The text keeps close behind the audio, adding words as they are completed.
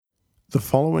The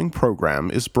following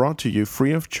program is brought to you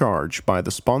free of charge by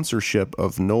the sponsorship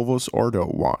of Novus Ordo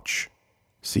Watch.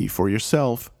 See for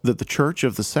yourself that the Church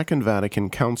of the Second Vatican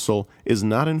Council is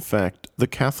not in fact the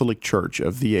Catholic Church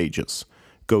of the ages.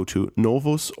 Go to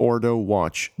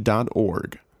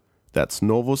novusordowatch.org. That's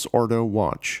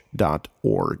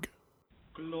novusordowatch.org.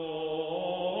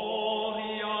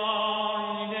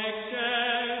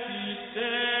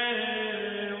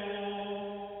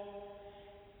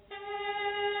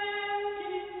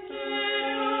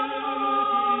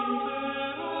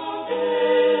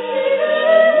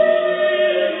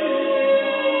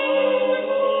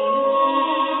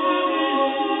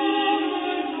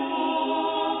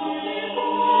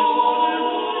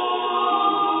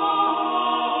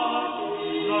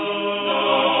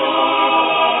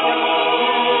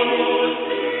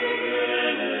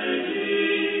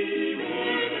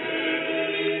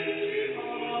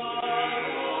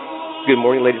 Good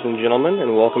morning, ladies and gentlemen,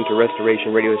 and welcome to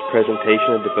Restoration Radio's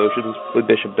presentation of Devotions with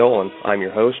Bishop Dolan. I'm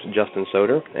your host, Justin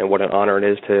Soder, and what an honor it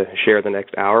is to share the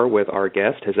next hour with our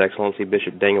guest, His Excellency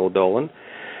Bishop Daniel Dolan,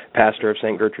 pastor of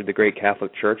St. Gertrude the Great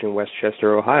Catholic Church in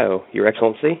Westchester, Ohio. Your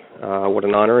Excellency, what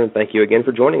an honor, and thank you again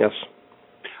for joining us.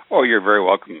 Oh, you're very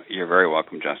welcome. You're very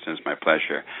welcome, Justin. It's my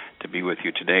pleasure to be with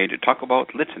you today to talk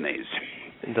about litanies.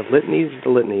 The litanies.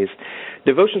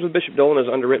 Devotions with Bishop Dolan is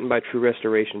underwritten by True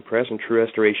Restoration Press and True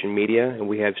Restoration Media, and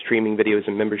we have streaming videos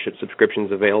and membership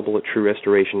subscriptions available at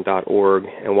truerestoration.org.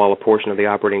 And while a portion of the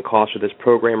operating costs of this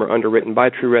program are underwritten by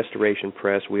True Restoration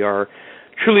Press, we are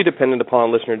truly dependent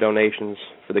upon listener donations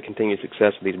for the continued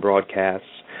success of these broadcasts.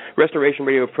 Restoration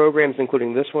Radio programs,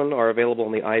 including this one, are available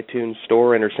in the iTunes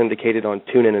Store and are syndicated on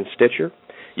TuneIn and Stitcher.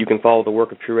 You can follow the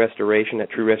work of True Restoration at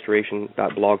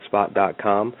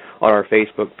truerestoration.blogspot.com, on our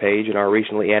Facebook page, and our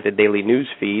recently added daily news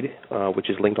feed, which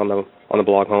is linked on the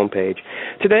blog homepage.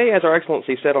 Today, as Our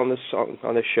Excellency said on this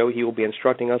show, he will be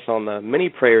instructing us on the many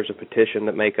prayers of petition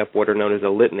that make up what are known as the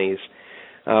litanies.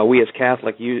 We as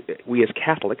Catholics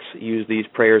use these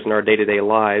prayers in our day-to-day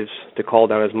lives to call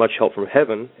down as much help from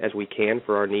heaven as we can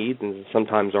for our needs and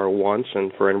sometimes our wants,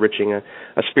 and for enriching a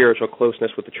spiritual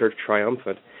closeness with the Church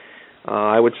Triumphant.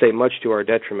 I would say much to our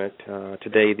detriment.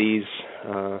 Today, the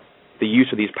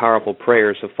use of these powerful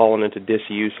prayers have fallen into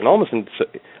disuse and almost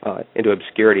into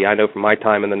obscurity. I know from my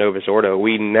time in the Novus Ordo,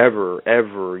 we never,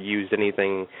 ever used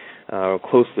anything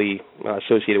closely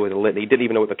associated with a litany. Didn't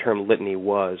even know what the term litany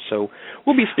was. So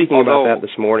we'll be speaking about that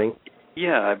this morning.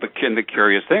 Yeah, but the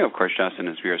curious thing, of course, Justin,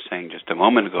 as we were saying just a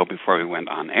moment ago before we went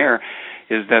on air,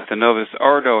 is that the Novus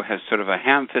Ordo has sort of a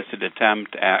ham-fisted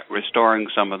attempt at restoring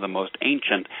some of the most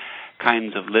ancient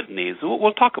kinds of litanies.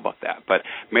 We'll talk about that. But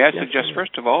may I suggest,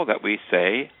 first of all, that we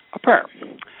say a prayer?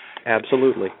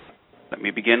 Absolutely. Let me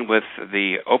begin with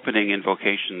the opening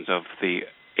invocations of the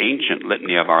ancient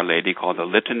litany of Our Lady, called the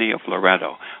Litany of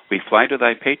Loreto. We fly to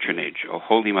thy patronage, O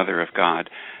Holy Mother of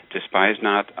God. Despise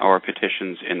not our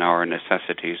petitions in our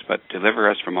necessities, but deliver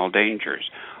us from all dangers,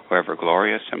 O ever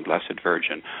glorious and blessed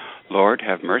Virgin. Lord,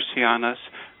 have mercy on us.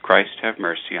 Christ, have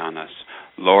mercy on us.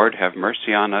 Lord, have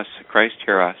mercy on us. Christ,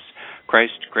 hear us.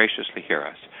 Christ, graciously hear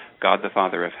us. God the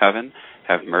Father of heaven,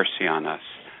 have mercy on us.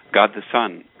 God the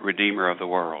Son, Redeemer of the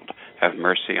world, have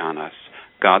mercy on us.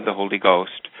 God the Holy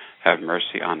Ghost, have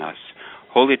mercy on us.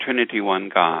 Holy Trinity, one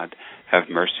God, have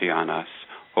mercy on us.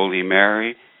 Holy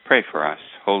Mary, pray for us.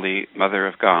 Holy Mother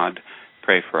of God,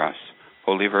 pray for us.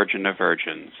 Holy Virgin of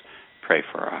Virgins, pray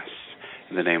for us.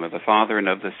 In the name of the Father, and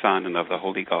of the Son, and of the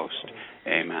Holy Ghost.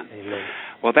 Amen. Amen.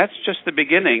 Well, that's just the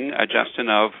beginning, Justin,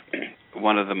 of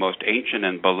one of the most ancient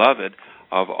and beloved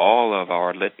of all of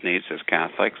our litanies as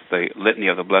Catholics, the Litany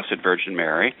of the Blessed Virgin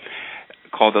Mary,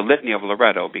 called the Litany of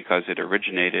Loreto because it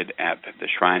originated at the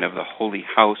shrine of the Holy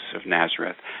House of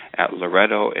Nazareth at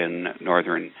Loreto in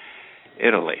northern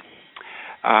Italy.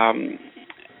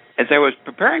 As I was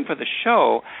preparing for the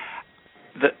show,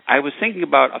 I was thinking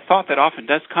about a thought that often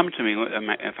does come to me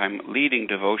if I'm leading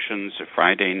devotions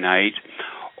Friday night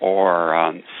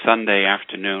or Sunday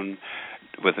afternoon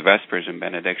with the Vespers and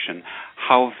Benediction,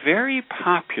 how very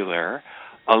popular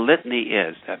a litany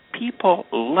is, that people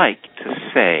like to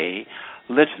say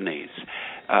litanies.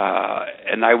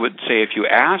 And I would say if you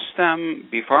ask them,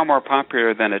 be far more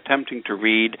popular than attempting to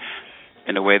read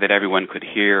in a way that everyone could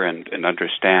hear and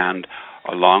understand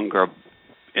a longer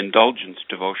indulgence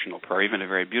devotional prayer, even a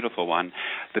very beautiful one.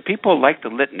 The people like the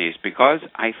litanies because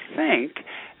I think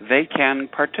they can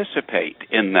participate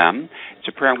in them. It's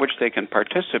a prayer in which they can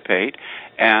participate,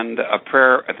 and a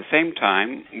prayer at the same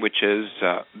time which is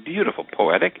beautiful,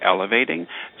 poetic, elevating.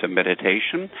 It's a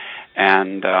meditation,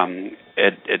 and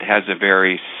it has a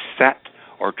very set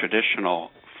or traditional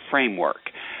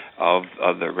framework. of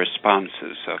the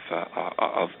responses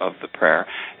of the prayer.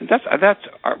 And that's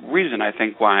a reason, I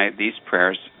think, why these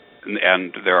prayers,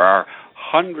 and there are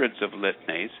hundreds of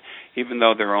litanies, even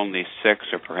though there are only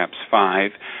 6 or perhaps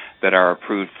 5 that are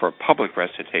approved for public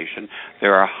recitation,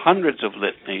 there are hundreds of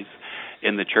litanies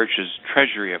in the Church's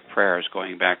treasury of prayers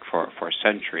going back for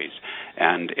centuries,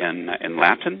 and in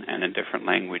Latin and in different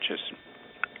languages.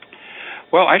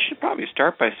 Well, I should probably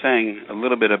start by saying a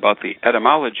little bit about the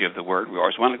etymology of the word. We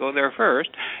always want to go there first.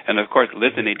 And, of course,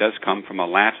 litany does come from a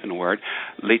Latin word,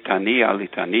 litania,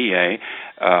 litaniae,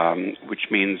 which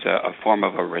means a form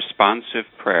of a responsive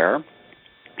prayer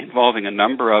involving a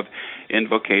number of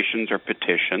invocations or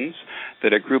petitions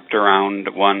that are grouped around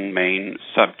one main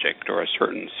subject or a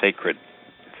certain sacred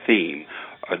theme,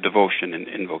 a devotion and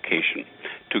invocation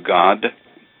to God.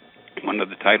 One of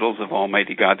the titles of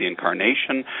Almighty God, the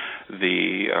Incarnation,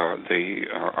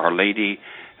 Our Lady,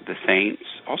 the saints,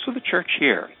 also the Church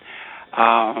here.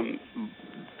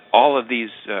 All of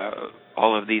these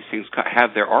things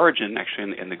have their origin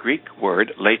actually in the Greek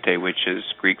word lete, which is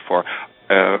Greek for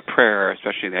prayer,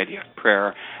 especially the idea of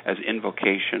prayer as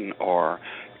invocation or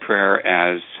prayer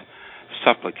as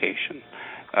supplication.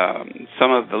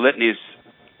 Some of the litanies,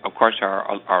 of course,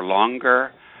 are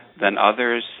longer than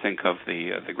others. Think of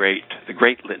the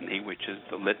great litany, which is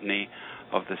the litany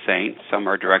of the saints. Some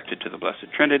are directed to the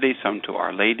Blessed Trinity, some to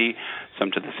Our Lady,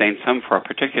 some to the saints, some for a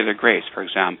particular grace. For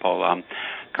example,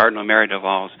 Cardinal Mary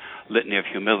Duval's Litany of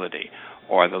Humility,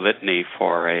 or the Litany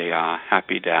for a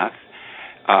Happy Death.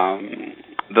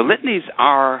 The litanies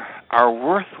are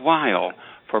worthwhile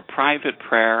for private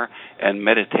prayer and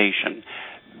meditation,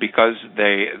 because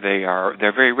they're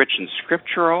very rich in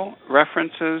scriptural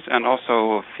references and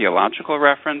also theological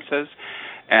references,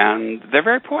 and they're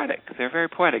very poetic.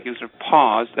 You can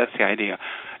pause. That's the idea.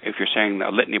 If you're saying a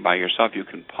litany by yourself, you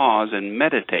can pause and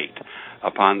meditate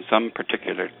upon some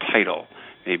particular title,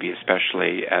 maybe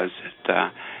especially as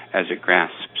it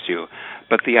grasps you.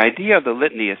 But the idea of the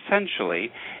litany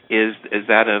essentially is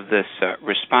that of this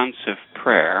responsive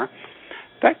prayer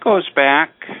that goes back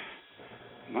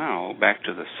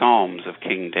to the Psalms of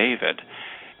King David.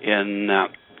 In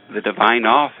the divine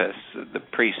office, the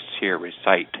priests here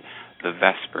recite the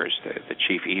Vespers, the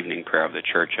chief evening prayer of the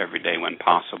Church every day when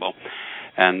possible.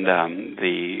 And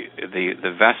the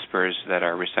Vespers that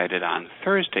are recited on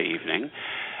Thursday evening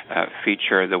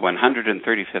feature the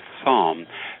 135th Psalm,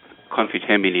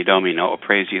 Confitemini Domino, O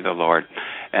praise ye the Lord.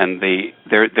 And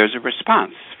there's a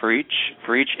response for each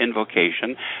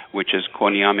invocation, which is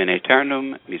Quoniam in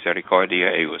aeternum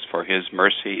misericordia eius, for his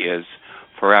mercy is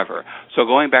forever. So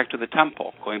going back to the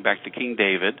temple, going back to King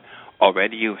David,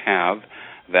 already you have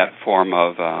that form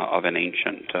of an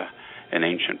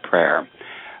ancient prayer.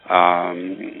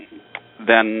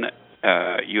 Then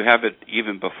you have it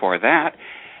even before that,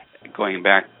 going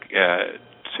back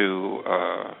to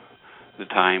the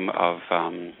time of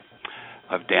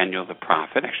Daniel the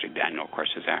prophet. Actually, Daniel, of course,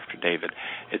 is after David.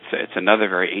 It's another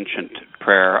very ancient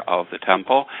prayer of the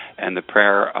temple and the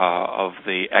prayer of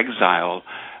the exile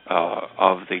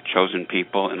of the chosen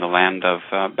people in the land of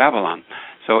Babylon.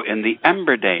 So in the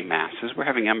Ember Day Masses, we're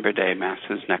having Ember Day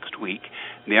Masses next week.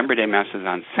 In the Ember Day Masses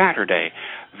on Saturday,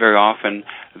 very often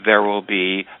there will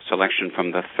be selection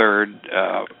from the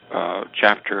 3rd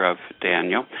chapter of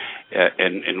Daniel,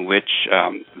 in which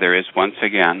there is once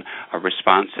again a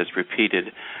response that's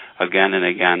repeated again and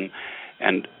again,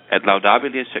 and et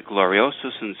laudabilis et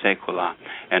gloriosus in saecula,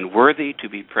 and worthy to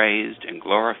be praised and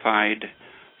glorified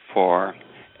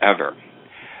forever.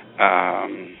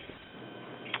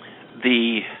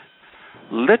 The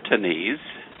litanies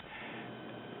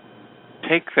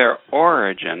take their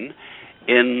origin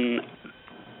in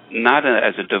not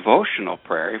as a devotional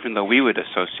prayer, even though we would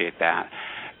associate that.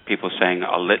 People saying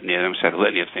a litany, I'm going to say the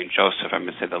litany of St. Joseph, I'm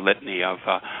going to say the litany of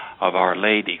Our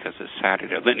Lady, because it's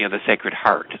Saturday, the litany of the Sacred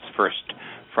Heart, it's First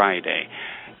Friday,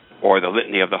 or the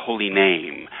litany of the Holy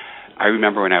Name. I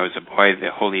remember when I was a boy,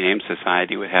 the Holy Name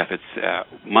Society would have its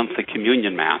monthly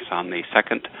communion mass on the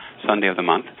 2nd Sunday of the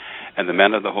month, and the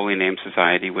men of the Holy Name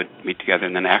Society would meet together,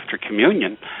 and then after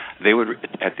communion, they would,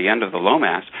 at the end of the Low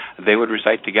Mass, they would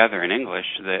recite together in English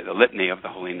the litany of the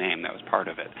Holy Name. That was part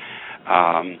of it.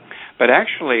 But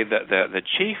actually, the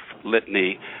chief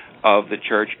litany of the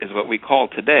Church is what we call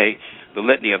today the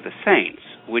Litany of the Saints,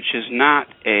 which is not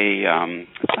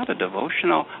it's not a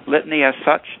devotional litany as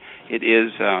such. It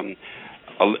is a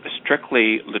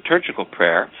strictly liturgical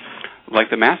prayer. Like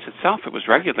the Mass itself, it was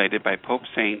regulated by Pope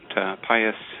St.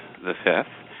 Pius V,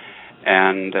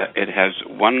 and it has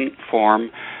one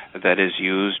form that is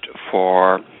used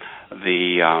for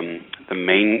the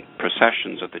main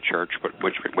processions of the Church,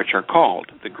 which are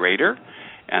called the Greater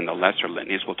and the lesser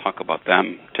litanies. We'll talk about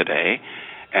them today.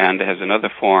 And it has another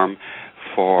form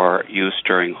for use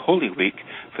during Holy Week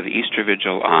for the Easter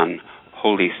Vigil on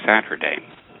Holy Saturday.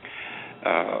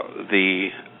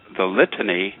 The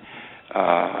litany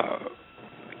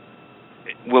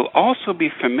will also be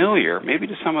familiar, maybe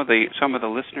to some of the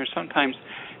listeners. Sometimes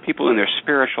people in their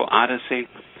spiritual odyssey,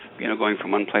 going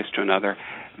from one place to another,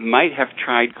 might have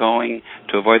tried going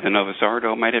to avoid the Novus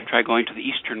Ordo, might have tried going to the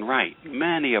Eastern Rite.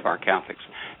 Many of our Catholics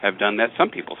have done that. Some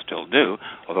people still do,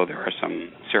 although there are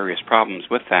some serious problems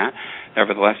with that.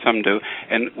 Nevertheless, some do.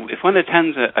 And if one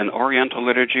attends an Oriental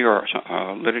liturgy or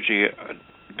liturgy,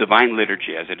 divine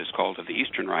liturgy, as it is called, of the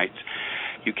Eastern Rites,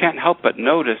 you can't help but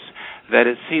notice that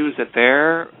it seems that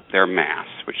their Mass,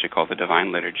 which they call the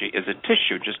Divine Liturgy, is a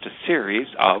tissue, just a series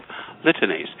of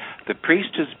litanies. The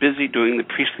priest is busy doing the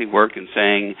priestly work and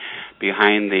saying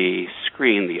behind the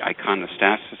screen, the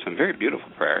iconostasis, some very beautiful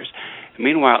prayers.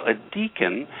 Meanwhile, a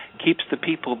deacon keeps the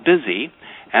people busy,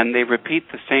 and they repeat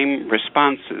the same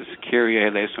responses, Kyrie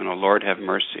eleison, O Lord have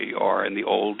mercy, or in the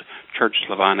old Church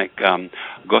Slavonic,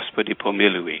 Gospodi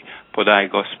pomilui, podai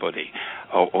Gospodi,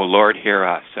 O Lord hear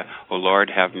us, O Lord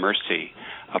have mercy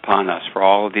upon us, for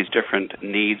all of these different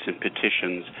needs and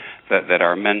petitions that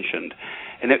are mentioned.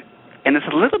 And it's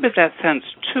a little bit that sense,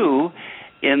 too,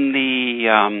 in the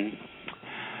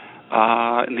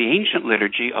ancient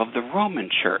liturgy of the Roman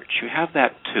Church. You have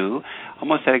that, too,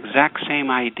 almost that exact same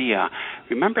idea.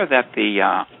 Remember that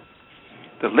the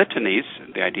litanies,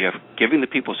 the idea of giving the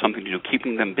people something to do,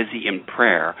 keeping them busy in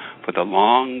prayer for the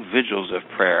long vigils of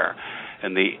prayer.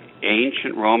 In the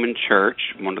ancient Roman Church,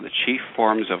 one of the chief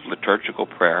forms of liturgical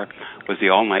prayer was the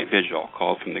all-night vigil,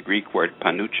 called from the Greek word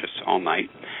panuchos, all night.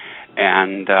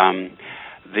 And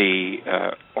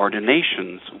the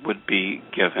ordinations would be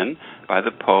given by the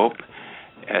Pope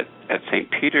at St.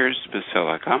 Peter's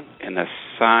Basilica in the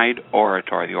side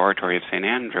oratory, the oratory of St.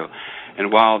 Andrew.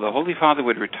 And while the Holy Father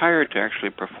would retire to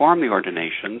actually perform the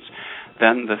ordinations,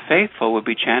 then the faithful would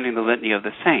be chanting the Litany of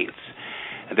the Saints.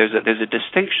 There's a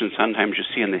distinction sometimes you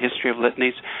see in the history of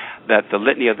litanies that the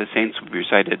Litany of the Saints would be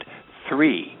recited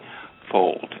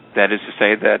threefold. That is to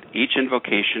say that each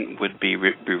invocation would be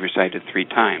recited 3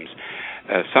 times.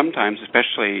 Sometimes,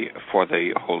 especially for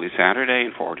the Holy Saturday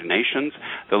and for ordinations,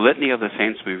 the Litany of the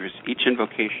Saints, each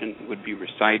invocation would be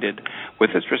recited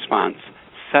with its response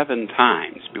 7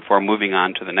 times before moving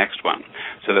on to the next one.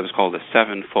 So that was called the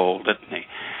sevenfold litany.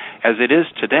 As it is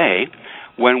today,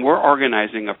 when we're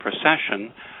organizing a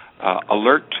procession,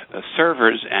 alert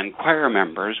servers and choir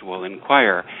members will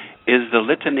inquire, is the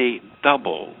litany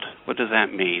doubled? What does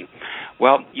that mean?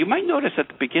 Well, you might notice at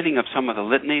the beginning of some of the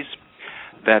litanies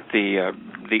that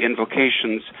the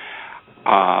invocations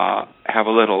have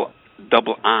a little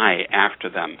double I after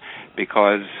them,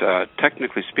 because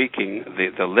technically speaking,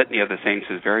 the Litany of the Saints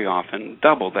is very often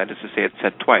doubled. That is to say, it's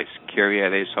said twice, Kyrie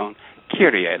eleison,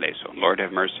 Kyrie eleison, Lord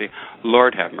have mercy,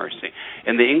 Lord have mercy.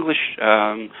 In the English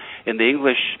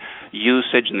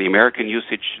usage, in the American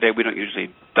usage today, we don't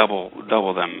usually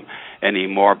double them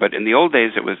anymore. But in the old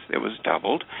days, it was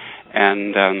doubled.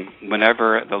 And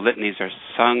whenever the litanies are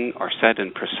sung or said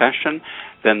in procession,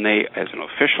 then they, as an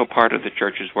official part of the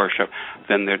church's worship,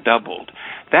 then they're doubled.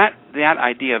 That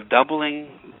idea of doubling,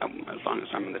 as long as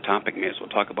I'm on the topic, may as well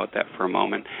talk about that for a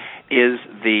moment, is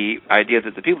the idea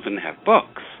that the people didn't have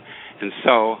books. And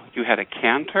so you had a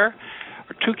cantor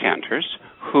or 2 cantors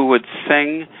who would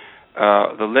sing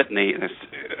the litany, this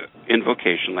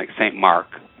invocation, like St. Mark,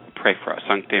 pray for us,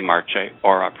 Sancte Marce,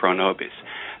 ora pro nobis.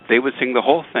 They would sing the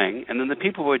whole thing, and then the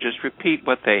people would just repeat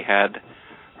what they had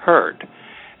heard.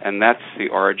 And that's the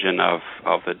origin of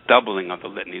the doubling of the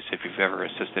litanies, if you've ever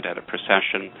assisted at a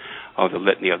procession of the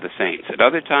Litany of the Saints. At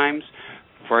other times,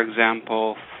 for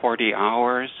example, 40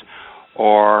 hours,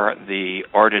 or the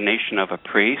ordination of a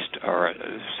priest or a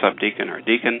subdeacon or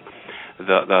deacon,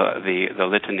 the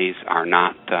litanies are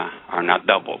not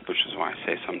doubled, which is why I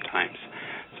say sometimes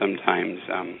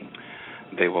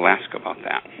they will ask about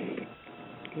that.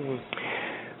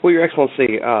 Well, Your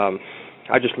Excellency,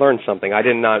 I just learned something. I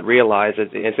did not realize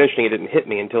it. It's interesting. It didn't hit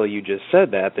me until you just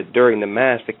said that during the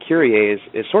Mass, the Kyrie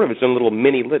is sort of its own little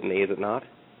mini litany, is it not?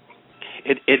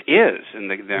 It is,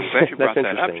 and I'm glad you brought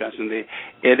that up, Justin.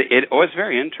 It's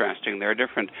very interesting. There are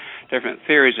different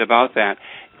theories about that.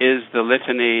 Is the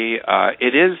litany?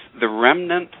 It is the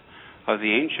remnant of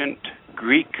the ancient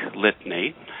Greek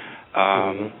litany.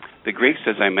 The Greeks,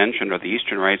 as I mentioned, or the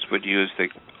Eastern rites, would use the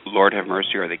Lord have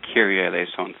mercy or the Kyrie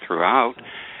eleison throughout,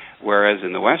 whereas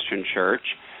in the Western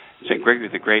Church, St. Gregory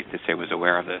the Great, they say, was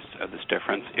aware of this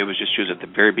difference. It was just used at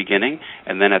the very beginning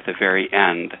and then at the very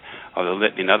end of the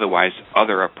litany. And otherwise,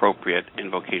 other appropriate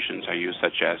invocations are used,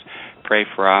 such as, pray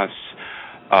for us,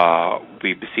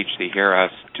 we beseech thee, hear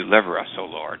us, deliver us, O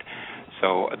Lord.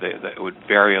 So it would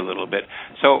vary a little bit.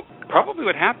 So probably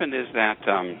what happened is that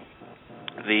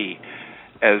the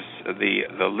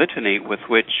litany with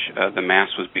which the Mass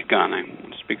was begun, I'm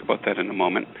going to speak about that in a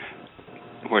moment,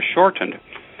 was shortened.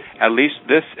 At least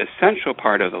this essential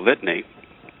part of the litany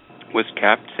was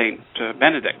kept. St.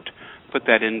 Benedict put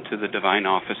that into the divine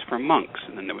office for monks,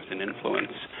 and then there was an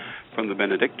influence from the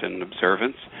Benedictine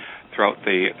observance throughout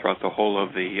the whole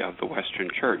of the Western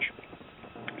Church,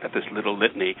 that this little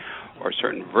litany or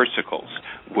certain versicles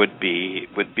would be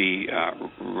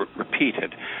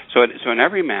repeated. So in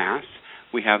every Mass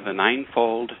we have the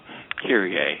ninefold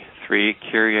Kyrie, 3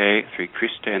 Kyrie, 3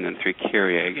 Christe, and then 3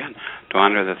 Kyrie again, to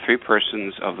honor the three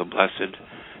persons of the Blessed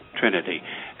Trinity.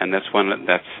 And that's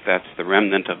the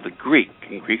remnant of the Greek.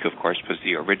 And Greek, of course, was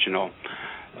the original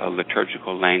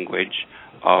liturgical language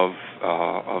of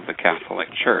the Catholic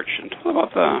Church. Until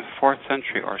about the 4th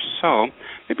century or so,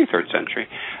 maybe 3rd century,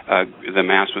 the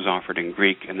Mass was offered in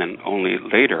Greek, and then only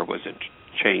later was it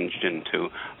changed into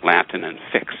Latin and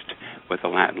fixed with the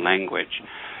Latin language.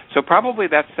 So probably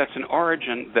that's an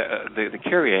origin. The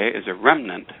Kyrie is a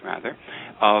remnant, rather,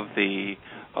 of the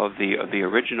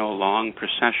original long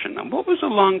procession. And what was a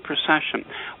long procession?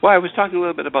 Well, I was talking a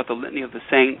little bit about the Litany of the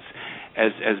Saints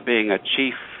as being a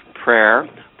chief prayer,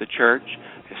 the Church,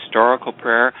 historical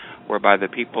prayer, whereby the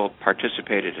people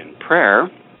participated in prayer,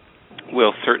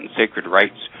 while certain sacred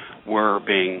rites were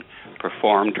being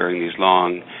performed during these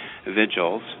long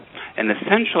vigils. An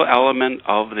essential element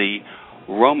of the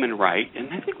Roman Rite, and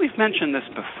I think we've mentioned this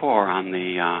before on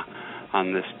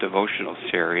this devotional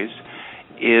series,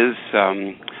 is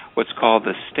what's called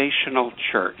the stational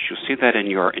church. You'll see that in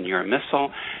your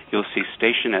missal. You'll see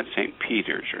station at St.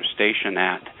 Peter's or station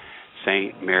at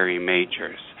St. Mary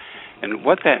Major's. And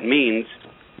what that means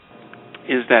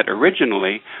is that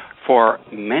originally, for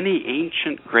many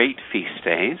ancient great feast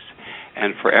days,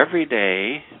 and for every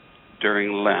day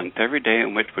during Lent, every day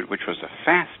in which was a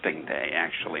fasting day,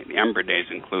 actually, the Ember days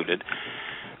included,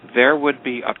 there would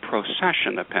be a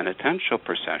procession, a penitential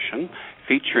procession,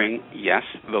 featuring, yes,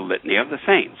 the Litany of the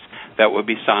Saints, that would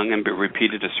be sung and be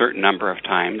repeated a certain number of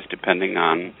times, depending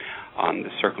on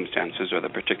the circumstances or the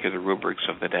particular rubrics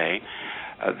of the day.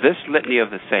 This Litany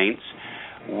of the Saints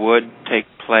would take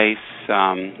place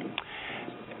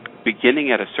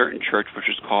beginning at a certain church, which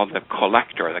is called the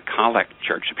Collector, or the Collect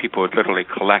Church. People would literally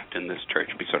collect in this church.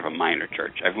 It would be sort of a minor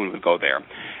church. Everyone would go there.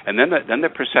 And then the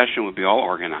procession would be all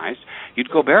organized. You'd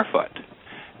go barefoot.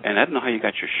 And I don't know how you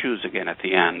got your shoes again at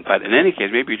the end, but in any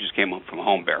case, maybe you just came from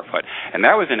home barefoot. And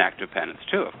that was an act of penance,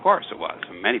 too. Of course it was,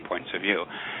 from many points of view.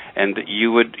 And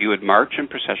you would march in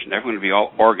procession. Everyone would be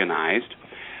all organized.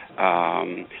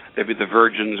 There'd be the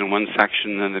virgins in one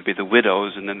section, and then there'd be the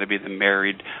widows, and then there'd be the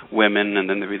married women, and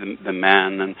then there'd be the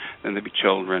men, and then there'd be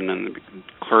children, and there'd be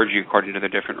clergy according to their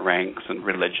different ranks, and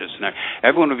religious. And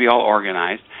everyone would be all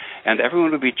organized, and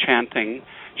everyone would be chanting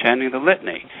the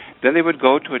litany. Then they would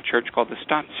go to a church called the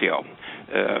Statio.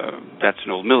 That's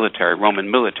an old Roman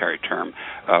military term,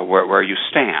 where you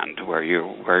stand, where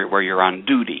you're on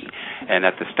duty. And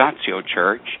at the Statio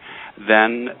church,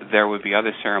 then there would be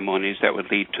other ceremonies that would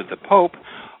lead to the Pope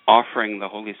offering the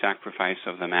holy sacrifice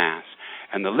of the Mass.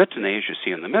 And the litany, as you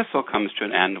see in the Missal, comes to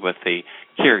an end with the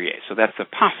Kyrie. So that's the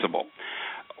possible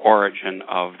origin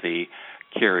of the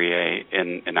Kyrie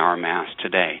in our Mass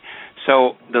today.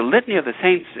 So the Litany of the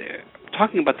Saints,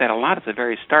 talking about that a lot at the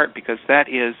very start, because that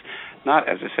is not,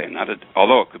 as I say,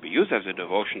 although it could be used as a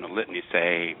devotional litany,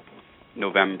 say,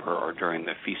 November or during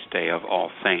the feast day of All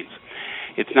Saints.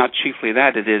 It's not chiefly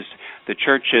that. It is the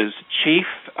Church's chief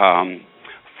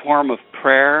form of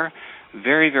prayer,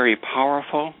 very, very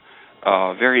powerful,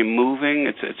 very moving.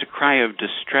 It's a cry of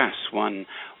distress, one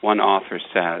author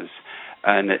says,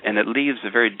 and it leaves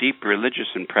a very deep religious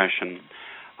impression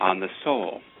on the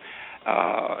soul.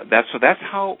 That's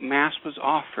how Mass was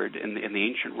offered in the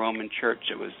ancient Roman Church.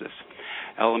 It was this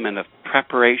element of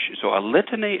preparation. So a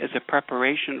litany is a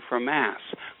preparation for Mass.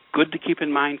 Good to keep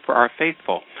in mind for our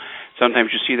faithful.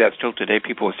 Sometimes you see that still today.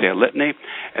 People will say a litany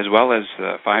as well as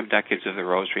 5 decades of the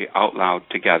Rosary out loud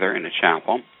together in a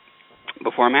chapel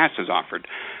before Mass is offered.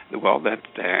 Well, that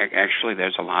actually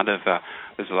there's a lot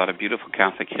of beautiful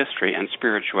Catholic history and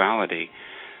spirituality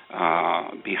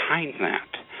behind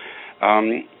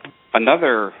that.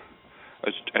 Another,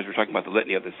 as we're talking about the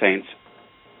Litany of the Saints,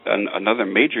 another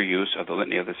major use of the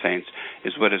Litany of the Saints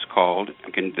is what is called,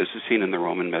 again, this is seen in the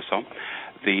Roman Missal,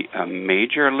 the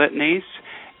major litanies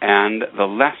and the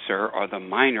lesser or the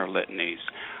minor litanies.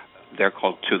 They're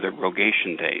called to the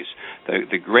Rogation days.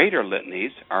 The greater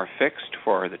litanies are fixed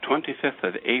for the 25th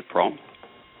of April.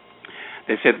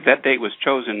 They say that date was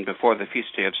chosen before the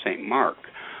feast day of St. Mark,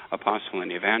 apostle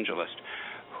and evangelist,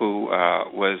 who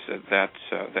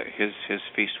his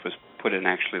feast was put in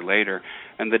actually later.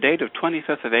 And the date of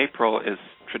 25th of April is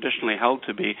traditionally held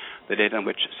to be the date on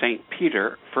which St.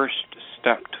 Peter first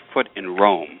stepped foot in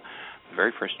Rome, the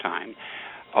very first time,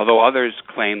 although others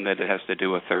claim that it has to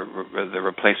do with the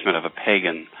replacement of a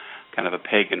pagan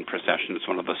procession. It's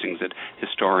one of those things that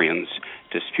historians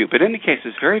dispute. But in any case,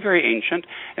 it's very, very ancient,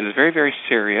 and it's very, very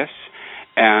serious,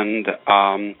 and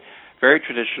very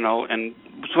traditional, and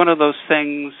it's one of those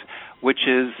things which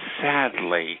is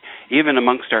sadly, even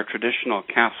amongst our traditional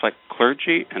Catholic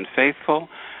clergy and faithful,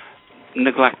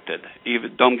 neglected.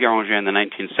 Even Dom Guéranger in the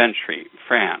 19th century,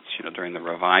 France, during the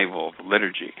revival of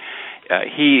liturgy,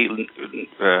 he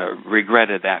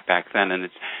regretted that back then, and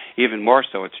it's even more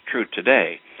so. It's true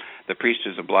today. The priest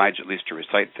is obliged at least to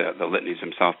recite the litanies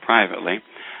himself privately,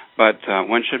 but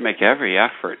one should make every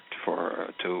effort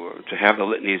to have the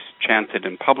litanies chanted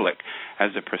in public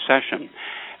as a procession.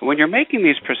 When you're making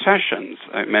these processions,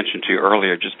 I mentioned to you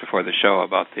earlier, just before the show,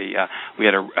 about we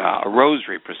had a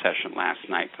rosary procession last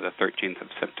night for the 13th of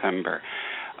September,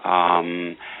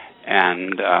 and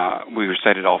we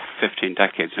recited all 15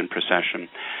 decades in procession.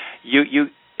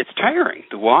 It's tiring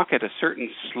to walk at a certain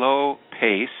slow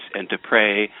pace and to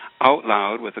pray out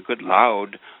loud with a good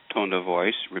loud tone of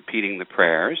voice, repeating the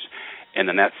prayers. And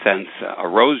in that sense, a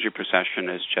rosary procession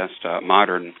is just a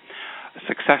modern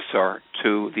successor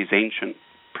to these ancient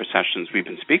processions we've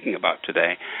been speaking about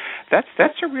today.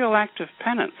 That's a real act of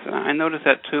penance, and I noticed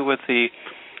that too with the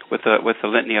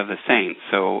Litany of the Saints.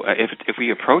 So if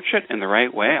we approach it in the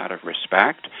right way, out of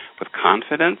respect, with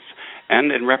confidence,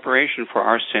 and in reparation for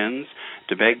our sins,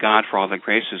 to beg God for all the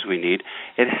graces we need,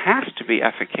 it has to be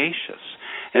efficacious.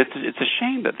 And it's a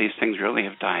shame that these things really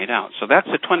have died out. So that's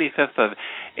the 25th of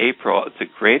April. It's the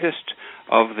greatest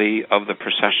of the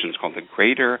processions, called the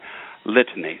Greater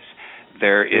Litanies.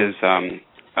 There is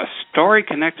a story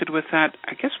connected with that.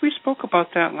 I guess we spoke about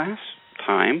that last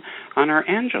time on our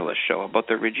Angelus show, about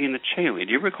the Regina Caeli.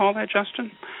 Do you recall that,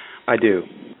 Justin? I do.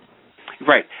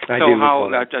 Right. I do recall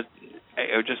that.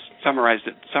 I just summarize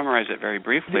it very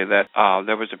briefly, that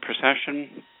there was a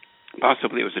procession,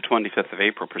 possibly it was the 25th of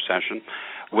April procession,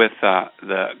 with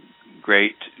the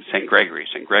great St. Gregory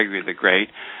the Great.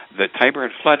 The Tiber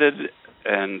had flooded,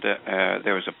 and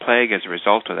there was a plague as a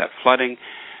result of that flooding,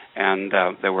 and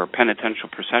there were penitential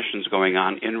processions going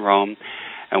on in Rome.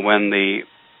 And when the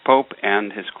Pope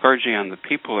and his clergy and the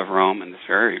people of Rome, in this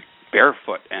very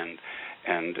barefoot and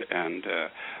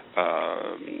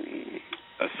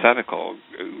ascetical,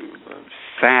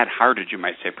 sad-hearted, you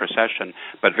might say, procession,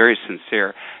 but very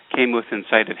sincere, came within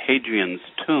sight of Hadrian's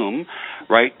tomb,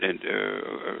 right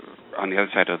on the other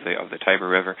side of the Tiber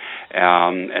River,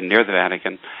 and near the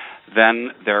Vatican. Then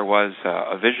there was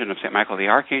a vision of St. Michael the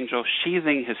Archangel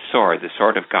sheathing his sword, the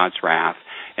sword of God's wrath,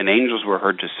 and angels were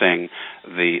heard to sing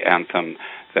the anthem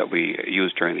that we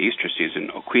use during the Easter season,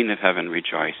 O Queen of Heaven,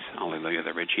 rejoice, Alleluia,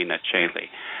 the Regina Caeli.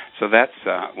 So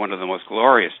that's one of the most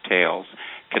glorious tales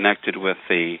connected with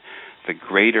the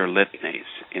greater litanies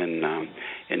in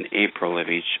April of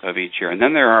each year. And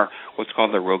then there are what's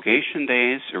called the Rogation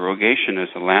days. Rogation is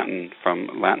from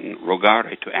Latin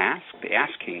rogare, to ask, the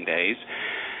asking days.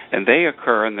 And they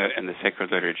occur in the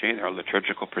sacred liturgy. There are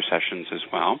liturgical processions as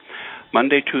well,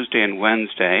 Monday, Tuesday, and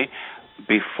Wednesday,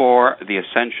 before the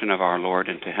ascension of our Lord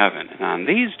into heaven. And on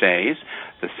these days,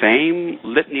 the same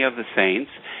Litany of the Saints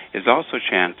is also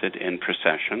chanted in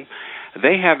procession.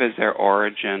 They have as their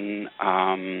origin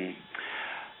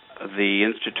the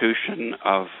institution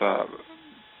of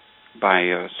by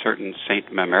a certain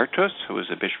Saint Mamertus, who was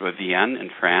the Bishop of Vienne in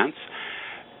France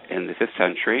in the 5th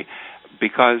century,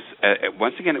 because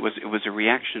once again it was a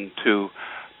reaction to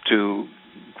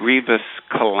grievous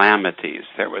calamities.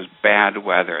 There was bad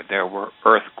weather, there were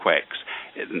earthquakes,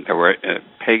 there were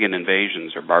pagan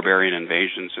invasions or barbarian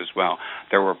invasions as well.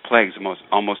 There were plagues.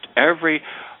 Almost every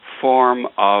form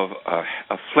of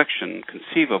affliction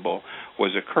conceivable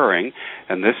was occurring,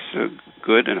 and this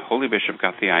good and holy bishop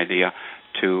got the idea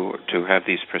to have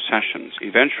these processions.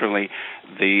 Eventually,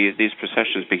 these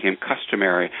processions became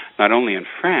customary not only in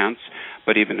France,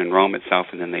 but even in Rome itself,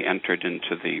 and then they entered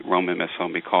into the Roman Missal,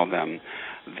 and we call them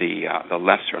the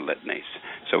lesser litanies.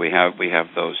 So we have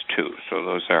those two. So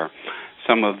those are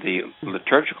some of the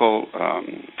liturgical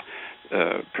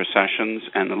processions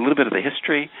and a little bit of the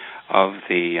history of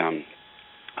the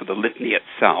litany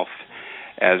itself.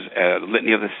 as a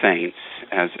litany of the saints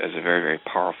as a very, very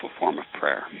powerful form of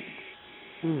prayer.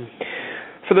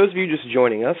 For those of you just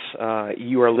joining us,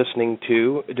 you are listening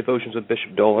to Devotions with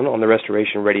Bishop Dolan on the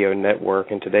Restoration Radio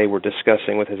Network, and today we're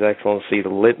discussing with His Excellency the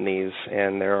litanies,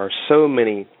 and there are so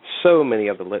many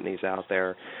of the litanies out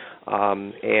there.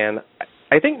 And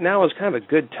I think now is kind of a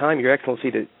good time, Your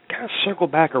Excellency, to kind of circle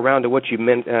back around to what you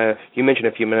mentioned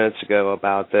a few minutes ago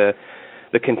about the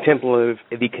contemplative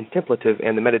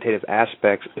and the meditative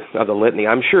aspects of the litany.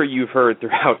 I'm sure you've heard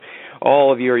throughout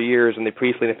all of your years in the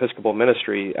priestly and episcopal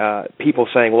ministry people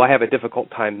saying, well, I have a difficult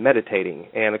time meditating.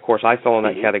 And, of course, I fell in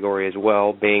that category as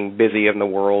well, being busy in the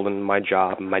world and my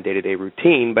job and my day-to-day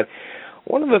routine. But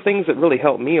one of the things that really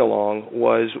helped me along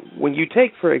was when you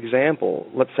take, for example,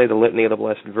 let's say the Litany of the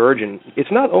Blessed Virgin, it's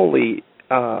not only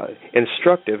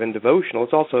instructive and devotional,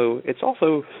 it's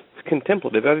also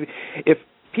contemplative. I mean, if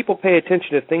people pay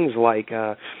attention to things like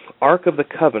Ark of the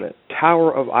Covenant,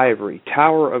 Tower of Ivory,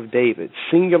 Tower of David,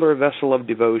 Singular Vessel of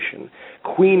Devotion,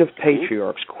 Queen of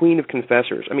Patriarchs, Queen of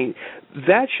Confessors. I mean,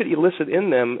 that should elicit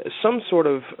in them some sort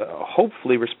of,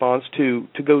 hopefully, response to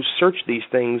go search these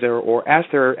things or ask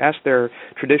their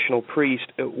traditional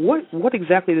priest, what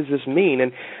exactly does this mean?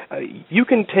 And you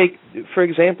can take, for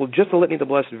example, just the Litany of the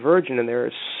Blessed Virgin, and there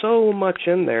is so much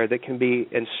in there that can be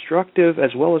instructive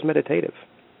as well as meditative.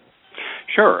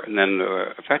 Sure, and then,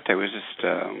 in fact, I was just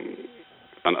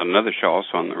on another show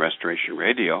also on the Restoration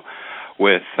Radio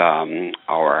with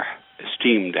our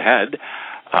esteemed head.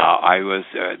 I was,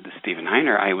 Stephen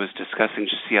Heiner, I was discussing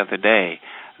just the other day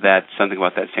that something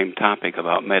about that same topic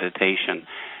about meditation,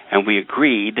 and we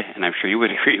agreed, and I'm sure you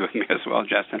would agree with me as well,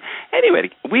 Justin. Anyway,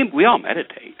 we all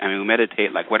meditate. I mean, we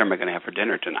meditate like, what am I going to have for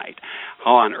dinner tonight?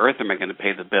 How on earth am I going to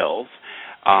pay the bills?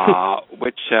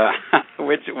 What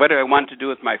do I want to do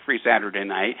with my free Saturday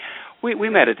night? We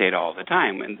meditate all the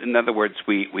time. In other words,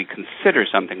 we consider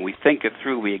something, we think it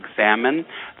through, we examine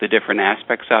the different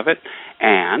aspects of it,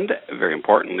 and very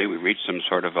importantly, we reach some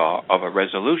sort of a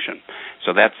resolution.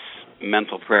 So that's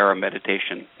mental prayer or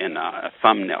meditation in a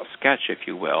thumbnail sketch, if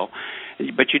you will.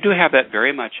 But you do have that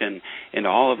very much in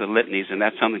all of the litanies, and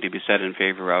that's something to be said in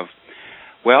favor of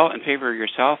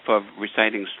yourself of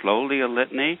reciting slowly a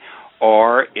litany,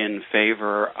 or in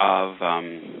favor of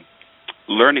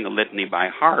learning a litany by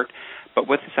heart, but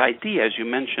with this idea, as you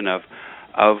mentioned,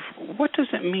 of what does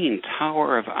it mean,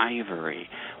 Tower of Ivory?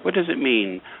 What does it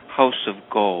mean, House of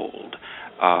Gold,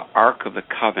 Ark of the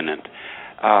Covenant?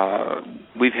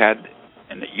 We've had,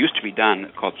 and it used to be done,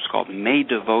 it's called May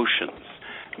Devotions.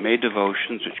 May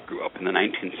Devotions, which grew up in the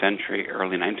 19th century,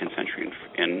 early 19th century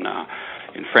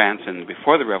in France, and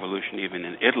before the Revolution, even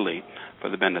in Italy, for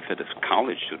the benefit of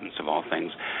college students of all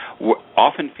things,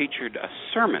 often featured a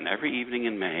sermon every evening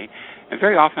in May, and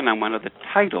very often on one of the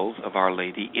titles of Our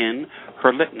Lady in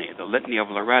her litany, the Litany of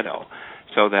Loreto,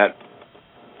 so that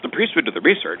the priest would do the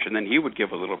research, and then he would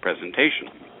give a little presentation.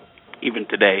 Even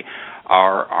today,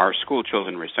 our school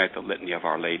children recite the Litany of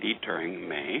Our Lady during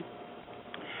May,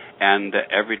 and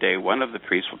every day one of the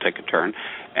priests will take a turn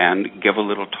and give a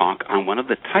little talk on one of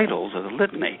the titles of the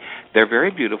litany. They're very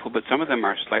beautiful, but some of them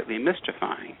are slightly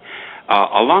mystifying.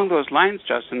 Along those lines,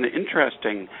 Justin, the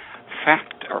interesting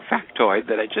fact or factoid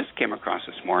that I just came across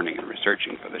this morning in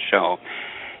researching for the show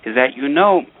is that,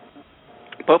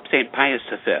 Pope St. Pius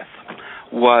V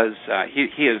was,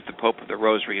 he is the Pope of the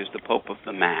Rosary, he is the Pope of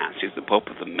the Mass, he's the Pope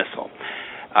of the Missal,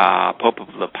 Pope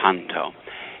of Lepanto.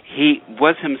 He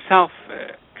was himself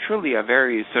truly a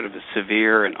very sort of a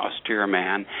severe and austere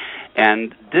man,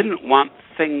 and didn't want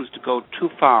things to go too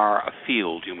far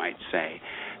afield, you might say.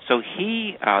 So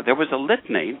there was a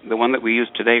litany, the one that we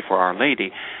use today for Our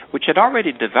Lady, which had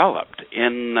already developed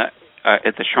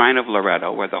at the Shrine of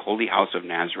Loreto, where the Holy House of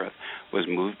Nazareth was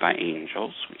moved by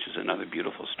angels, which is another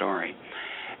beautiful story,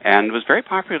 and was very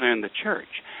popular in the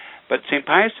church. But St.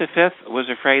 Pius V was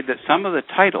afraid that some of the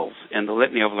titles in the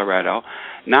Litany of Loreto,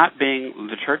 not being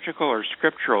liturgical or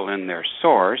scriptural in their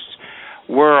source,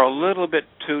 were a little bit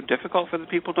too difficult for the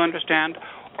people to understand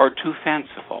or too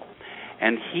fanciful.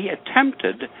 And he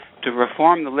attempted to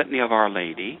reform the Litany of Our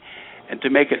Lady and to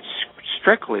make it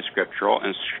strictly scriptural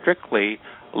and strictly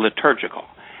liturgical.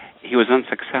 He was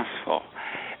unsuccessful.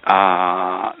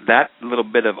 That little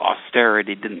bit of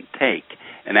austerity didn't take.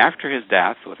 And after his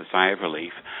death, with a sigh of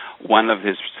relief, one of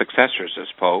his successors as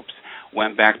popes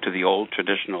went back to the old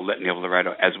traditional Litany of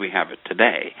Loreto as we have it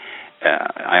today.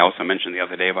 I also mentioned the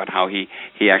other day about how he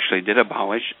actually did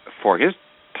abolish, for his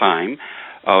time,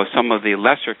 some of the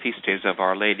lesser feast days of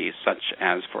Our Lady, such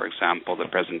as, for example, the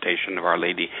presentation of Our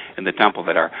Lady in the temple.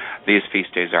 These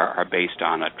feast days are based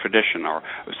on a tradition, or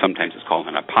sometimes it's called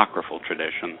an apocryphal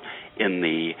tradition in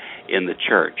the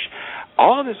church.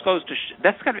 all of this goes to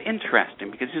that's kind of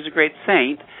interesting because he's a great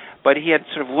saint, but he had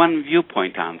sort of one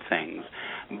viewpoint on things.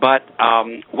 But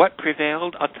what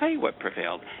prevailed? I'll tell you what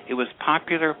prevailed. It was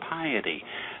popular piety,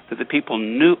 that the people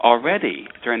knew already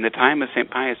during the time of St.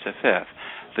 Pius V.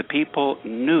 The people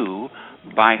knew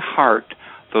by heart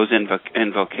those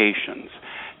invocations.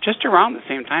 Just around the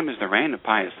same time as the reign of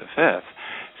Pius V,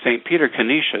 St. Peter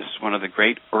Canisius, one of the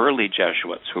great early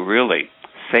Jesuits who really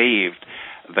saved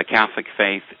the Catholic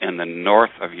faith in the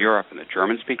north of Europe, in the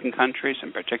German-speaking countries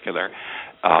in particular,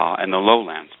 and the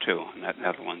lowlands too, in the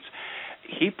Netherlands,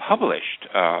 he published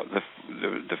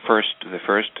the first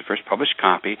published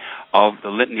copy of the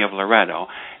Litany of Loreto,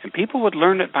 and people would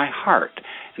learn it by heart.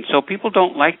 And so people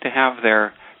don't like to have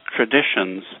their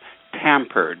traditions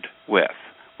tampered with.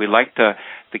 We like to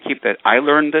keep that. I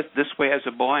learned it this way as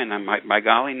a boy, and by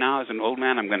golly, now as an old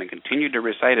man, I'm going to continue to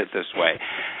recite it this way.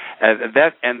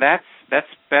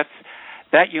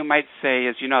 That you might say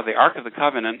is, the Ark of the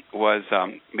Covenant was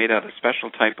made out of a special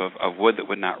type of wood that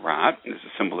would not rot. There's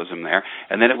a symbolism there,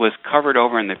 and then it was covered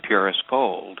over in the purest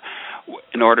gold,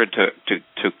 in order to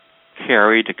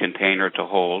carry, to contain, or to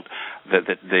hold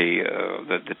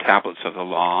the tablets of the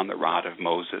law and the rod of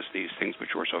Moses, these things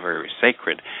which were so very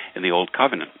sacred in the Old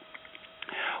Covenant.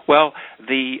 Well,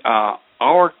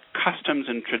 our customs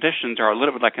and traditions are a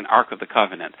little bit like an Ark of the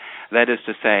Covenant. That is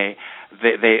to say,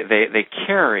 they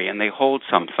carry and they hold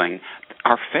something,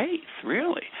 our faith,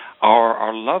 really,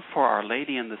 our love for Our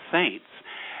Lady and the saints.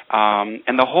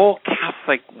 And the whole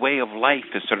Catholic way of life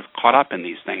is sort of caught up in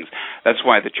these things. That's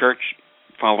why the Church,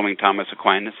 following Thomas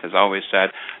Aquinas, has always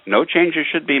said no changes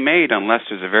should be made unless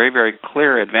there's a very, very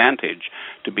clear advantage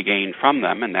to be gained from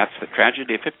them, and that's the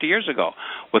tragedy of 50 years ago,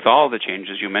 with all the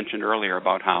changes you mentioned earlier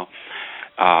about how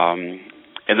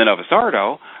in the Novus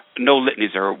Ordo, no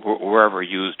litanies were ever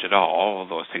used at all. All of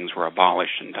those things were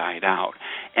abolished and died out.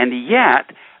 And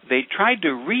yet, they tried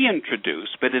to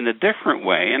reintroduce, but in a different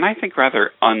way, and I think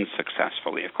rather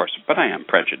unsuccessfully, of course, but I am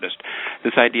prejudiced,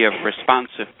 this idea of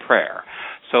responsive prayer.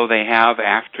 So they have,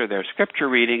 after their scripture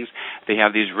readings, they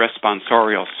have these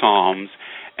responsorial psalms,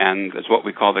 and there's what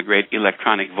we call the great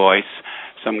electronic voice,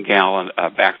 some gal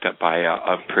backed up by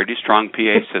a pretty strong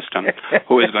PA system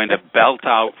who is going to belt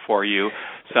out for you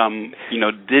some,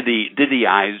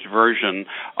 Diddyized version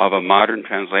of a modern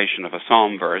translation of a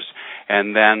psalm verse,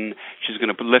 and then she's going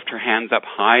to lift her hands up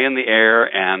high in the air,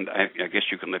 and I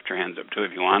guess you can lift your hands up too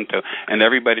if you want to, and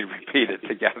everybody repeat it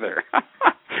together.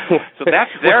 So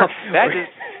that's their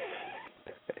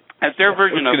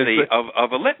version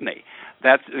of a litany.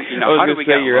 That's, how do we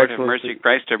get Lord have mercy,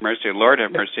 Christ have mercy, Lord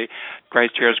have mercy,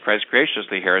 Christ hears, Christ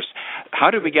graciously hears. How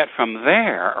do we get from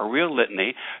there, a real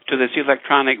litany, to this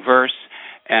electronic verse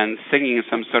and singing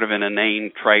some sort of an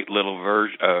inane, trite little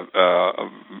version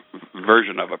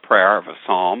of a prayer, of a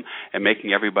psalm, and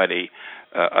making everybody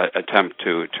attempt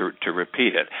to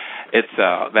repeat it?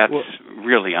 That's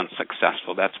really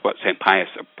unsuccessful. That's what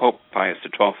Pope Pius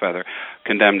XII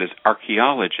condemned as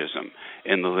archaeologism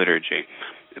in the liturgy.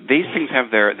 These things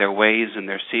have their ways and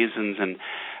their seasons, and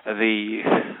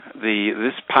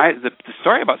the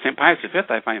story about St. Pius V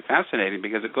I find fascinating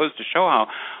because it goes to show how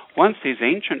once these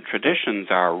ancient traditions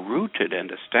are rooted and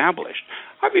established,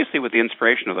 obviously with the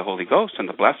inspiration of the Holy Ghost and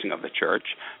the blessing of the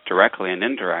Church, directly and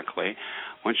indirectly,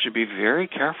 one should be very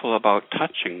careful about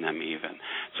touching them even.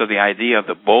 So the idea of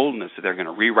the boldness that they're going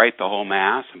to rewrite the whole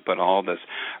Mass and put all this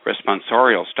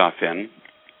responsorial stuff in,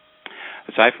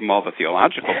 aside from all the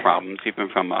theological problems, even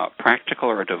from a practical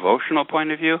or a devotional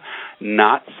point of view,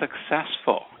 not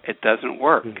successful. It doesn't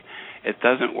work. It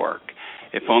doesn't work.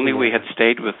 If only we had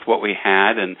stayed with what we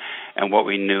had and what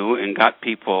we knew and got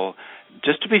people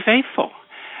just to be faithful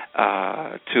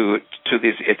to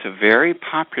these. It's a very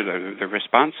popular, the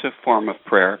responsive form of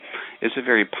prayer is a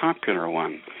very popular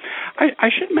one. I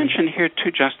should mention here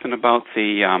too, Justin, about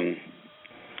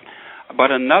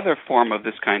about another form of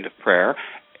this kind of prayer,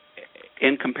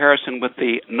 in comparison with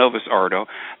the Novus Ordo.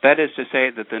 That is to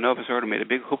say that the Novus Ordo made a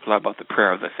big hoopla about the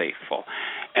prayer of the faithful.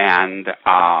 And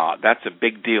that's a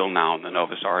big deal now in the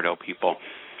Novus Ordo, people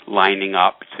lining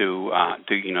up to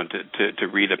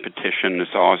read a petition.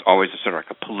 It's always a sort of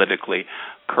like a politically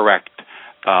correct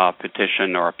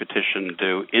petition, or a petition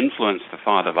to influence the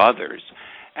thought of others.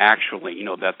 Actually,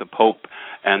 that the Pope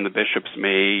and the bishops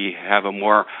may have a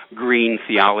more green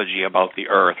theology about the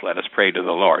earth. Let us pray to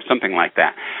the Lord, something like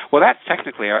that. Well, that's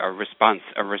technically a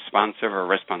responsive or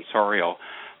responsorial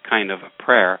kind of a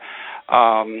prayer.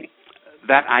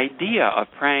 that idea of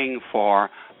praying for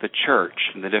the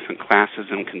church and the different classes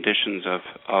and conditions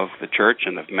of the church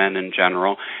and of men in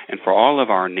general, and for all of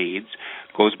our needs,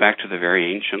 goes back to the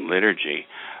very ancient liturgy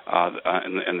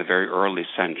in the very early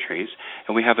centuries.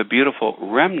 And we have a beautiful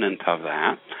remnant of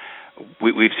that.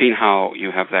 We've seen how you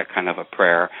have that kind of a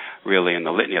prayer really in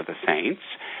the Litany of the Saints.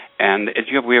 And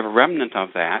we have a remnant of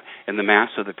that in the Mass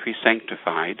of the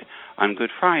Pre-Sanctified on Good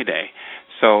Friday.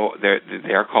 So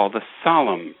they are called the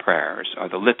solemn prayers, or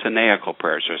the litaniacal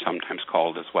prayers are sometimes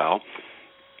called as well.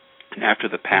 And after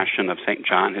the Passion of St.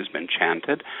 John has been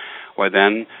chanted, or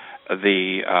then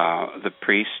the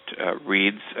priest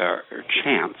reads or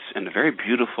chants in a very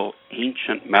beautiful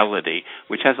ancient melody,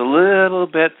 which has a little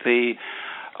bit the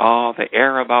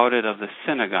air about it of the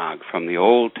synagogue from the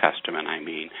Old Testament,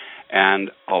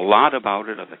 and a lot about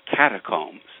it of the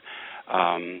catacombs.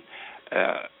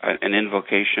 An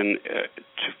invocation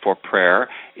for prayer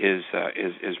is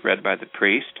read by the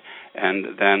priest,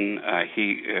 and then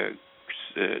he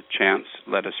chants,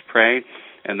 "Let us pray,"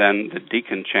 and then the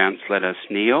deacon chants, "Let us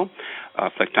kneel,"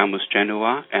 "Flectamus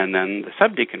genua," and then the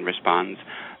subdeacon responds,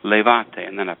 "Levate,"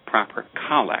 and then a proper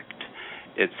collect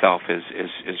itself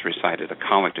is recited. A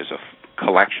collect is a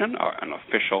collection, or an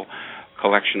official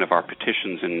collection of our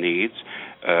petitions and needs,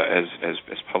 as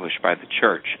published by the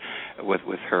Church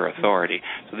with her authority.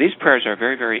 So these prayers are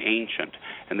very, very ancient,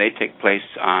 and they take place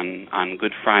on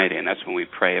Good Friday, and that's when we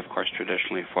pray, of course,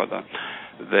 traditionally for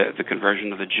the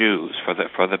conversion of the Jews, for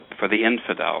the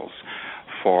infidels,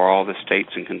 for all the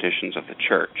states and conditions of the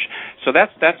Church. So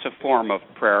that's a form of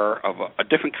prayer, of a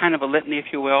different kind of a litany,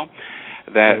 if you will,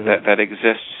 that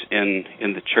exists in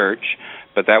the Church,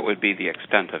 but that would be the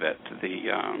extent of it.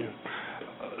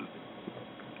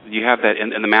 You have that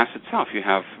in the Mass itself. You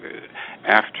have,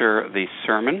 after the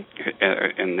sermon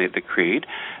in the Creed,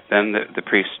 then the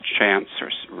priest chants or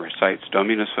recites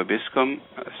Dominus vobiscum,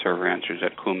 server answers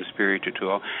et cum spiritu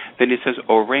tuo. Then he says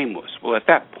Oremus. Well, at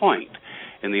that point,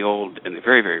 in the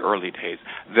very, very early days,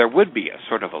 there would be a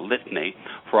sort of a litany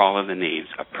for all of the needs,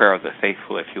 a prayer of the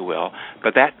faithful, if you will,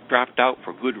 but that dropped out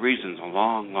for good reasons a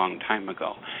long, long time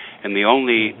ago. And the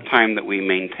only time that we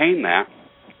maintain that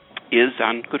is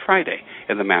on Good Friday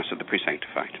in the Mass of the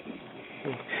Pre-Sanctified.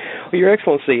 Well, Your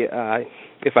Excellency,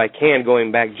 if I can,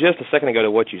 going back just a second ago to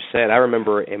what you said, I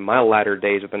remember in my latter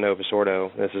days at the Novus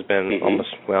Ordo, this has been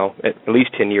almost, at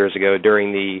least 10 years ago,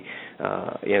 during the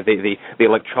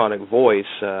electronic voice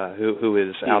who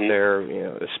is out there,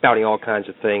 spouting all kinds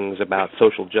of things about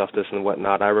social justice and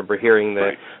whatnot. I remember hearing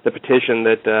the petition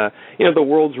that the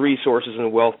world's resources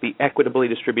and wealth be equitably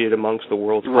distributed amongst the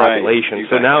world's population.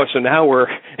 Exactly. So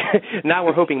now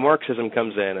we're hoping Marxism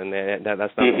comes in, and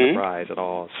that's not a surprise at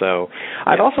all. So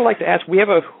I'd also like to ask, we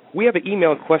have an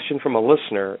email question from a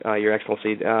listener, Your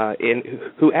Excellency,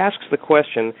 who asks the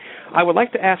question, I would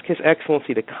like to ask His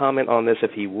Excellency to comment on this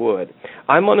if he would.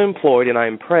 I'm unemployed and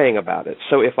I'm praying about it.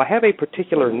 So if I have a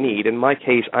particular need, in my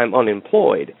case I'm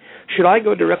unemployed, should I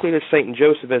go directly to St.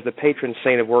 Joseph as the patron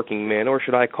saint of working men, or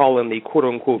should I call in the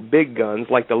quote-unquote big guns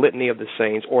like the Litany of the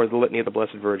Saints or the Litany of the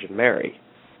Blessed Virgin Mary?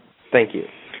 Thank you.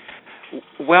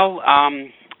 Well,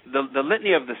 the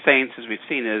Litany of the Saints, as we've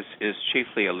seen, is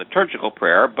chiefly a liturgical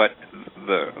prayer, but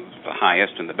the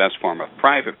highest and the best form of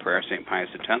private prayer, St. Pius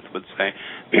X would say,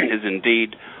 is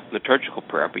indeed liturgical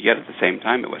prayer, but yet at the same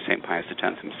time it was St. Pius X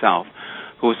himself,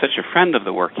 who was such a friend of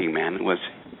the working man and was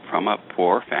from a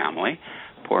poor family,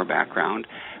 poor background,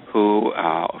 who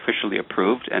officially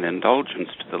approved an indulgence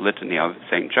to the Litany of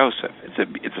St. Joseph.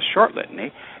 It's a short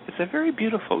litany. It's a very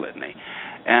beautiful litany.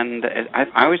 And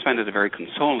I always find it a very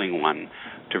consoling one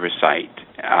to recite.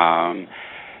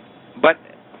 But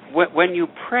when you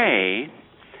pray,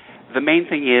 the main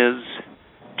thing is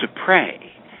to pray.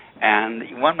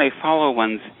 And one may follow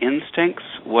one's instincts,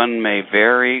 one may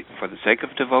vary for the sake of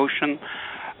devotion,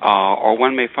 or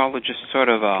one may follow just sort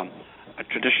of a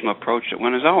traditional approach that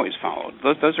one has always followed.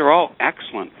 Those are all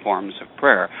excellent forms of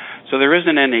prayer. So there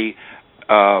isn't any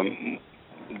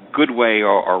good way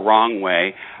or wrong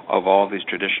way of all these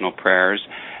traditional prayers.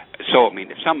 So,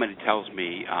 if somebody tells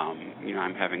me,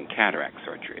 I'm having cataract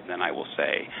surgery, then I will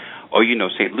say,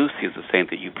 St. Lucy is the saint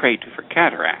that you pray to for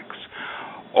cataracts.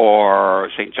 Or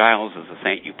St. Giles is the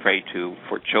saint you pray to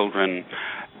for children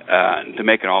to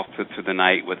make it all through the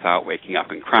night without waking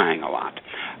up and crying a lot.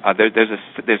 There's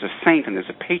a saint and there's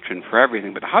a patron for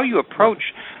everything, but how you approach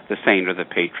the saint or the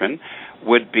patron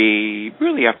would be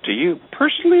really up to you.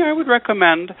 Personally, I would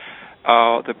recommend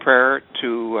the prayer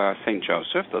to St.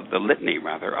 Joseph, the litany,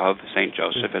 rather, of St.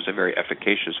 Joseph as a very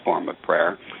efficacious form of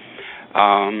prayer.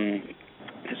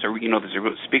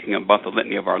 Speaking about the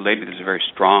Litany of Our Lady, there's a very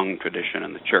strong tradition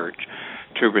in the Church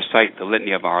to recite the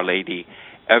Litany of Our Lady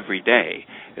every day,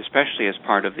 especially as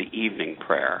part of the evening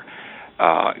prayer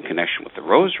in connection with the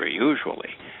Rosary, usually.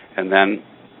 And then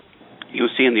you'll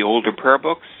see in the older prayer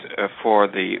books for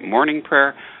the morning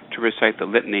prayer to recite the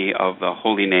Litany of the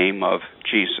Holy Name of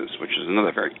Jesus, which is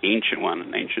another very ancient one,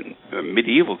 an ancient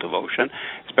medieval devotion,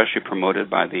 especially promoted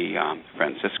by the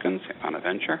Franciscans, St.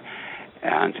 Bonaventure,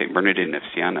 and St. Bernardine of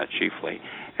Siena chiefly,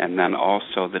 and then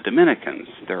also the Dominicans.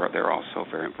 They're also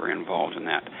very, very involved in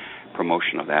that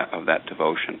promotion of that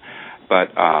devotion. But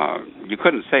you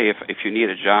couldn't say if you need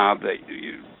a job that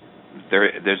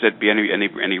there'd be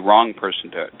any wrong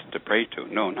person to pray to.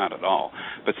 No, not at all.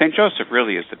 But St. Joseph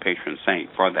really is the patron saint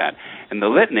for that. And the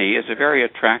litany is a very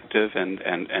attractive and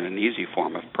an easy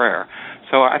form of prayer.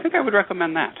 So I think I would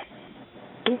recommend that.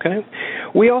 Okay.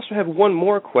 We also have one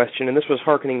more question, and this was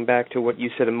hearkening back to what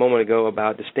you said a moment ago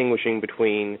about distinguishing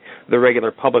between the regular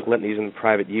public litanies and the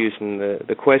private use. And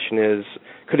the question is,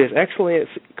 could His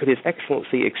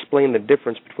Excellency explain the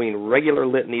difference between regular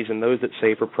litanies and those that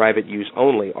say for private use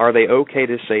only? Are they okay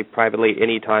to say privately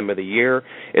any time of the year?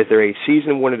 Is there a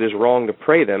season when it is wrong to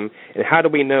pray them? And how do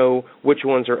we know which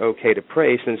ones are okay to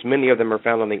pray, since many of them are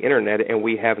found on the Internet and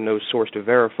we have no source to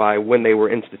verify when they were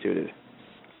instituted?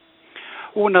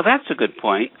 Well, no, that's a good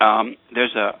point.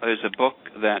 There's a book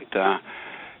that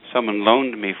someone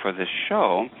loaned me for this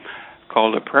show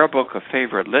called A Prayer Book of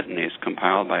Favorite Litanies,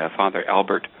 compiled by a Father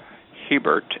Albert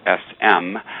Hebert,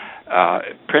 S.M.,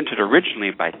 printed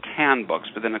originally by Tan Books,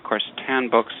 but then, of course, Tan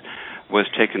Books was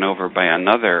taken over by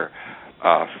another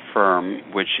firm,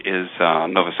 which is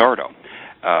Novus Ordo,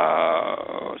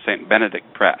 St.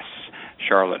 Benedict Press,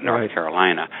 Charlotte, North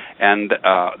Carolina. And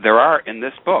in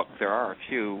this book, there are a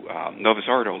few Novus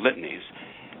Ordo litanies.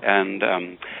 And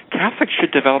Catholics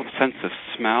should develop a sense of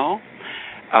smell.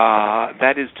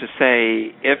 That is to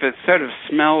say, if it sort of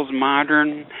smells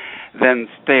modern, then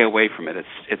stay away from it.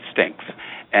 It stinks.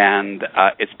 And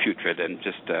it's putrid, and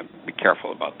just be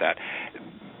careful about that.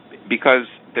 Because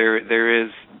there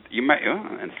is, you might,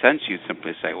 in a sense, you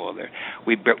simply say, well,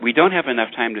 we don't have enough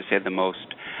time to say the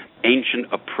most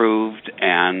ancient, approved,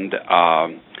 and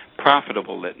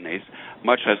profitable litanies,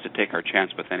 much less to take our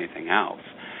chance with anything else.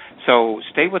 So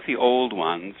stay with the old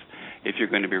ones if you're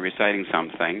going to be reciting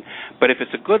something. But if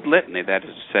it's a good litany, that is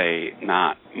to say,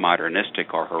 not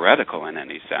modernistic or heretical in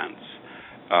any sense.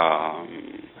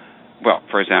 Well,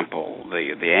 for example,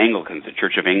 the Anglicans, the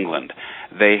Church of England,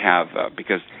 they have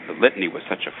because the litany was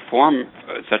such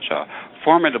a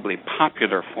formidably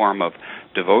popular form of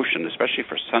devotion, especially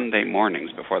for Sunday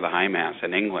mornings before the High Mass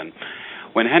in England.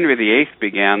 When Henry VIII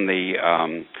began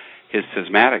his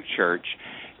schismatic church,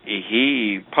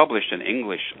 he published an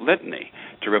English litany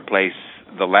to replace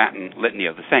the Latin Litany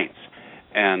of the Saints.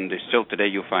 And still today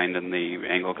you'll find in the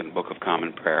Anglican Book of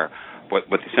Common Prayer what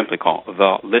they simply call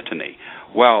the litany.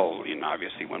 Well,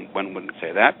 obviously one wouldn't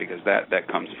say that because that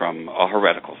comes from a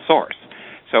heretical source.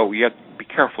 So you have to be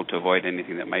careful to avoid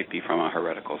anything that might be from a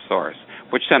heretical source,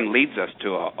 which then leads us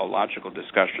to a logical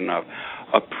discussion of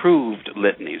approved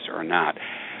litanies or not.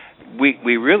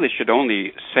 We really should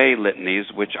only say litanies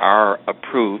which are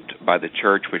approved by the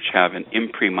Church, which have an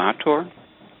imprimatur,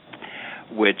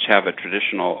 which have a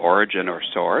traditional origin or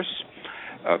source,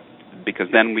 because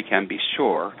then we can be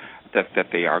sure that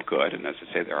they are good. And as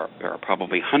I say, there are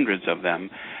probably hundreds of them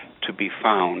to be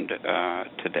found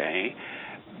today.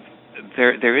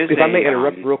 There is. If I may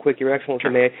interrupt real quick, Your Excellency,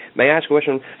 sure. may I ask a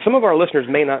question? Some of our listeners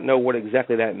may not know what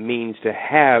exactly that means to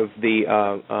have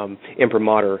the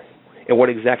imprimatur, and what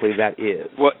exactly that is.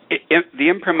 Well, the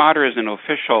imprimatur is an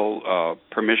official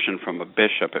permission from a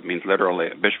bishop. It means literally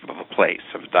a bishop of a place,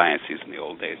 of a diocese in the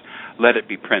old days. Let it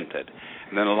be printed.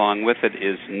 And then along with it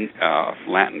is a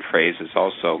Latin phrase. It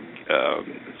also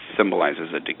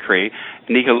symbolizes a decree.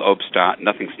 Nihil obstat,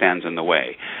 nothing stands in the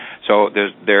way. So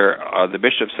the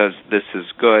bishop says this is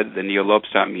good. The nihil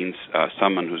obstat means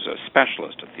someone who's a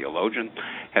specialist, a theologian,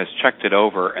 has checked it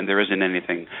over, and there isn't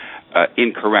anything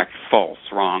incorrect, false,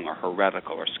 wrong, or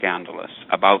heretical or scandalous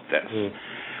about this. Mm.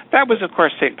 That was, of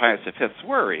course, St. Pius V's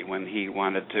worry when he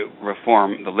wanted to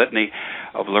reform the Litany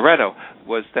of Loreto,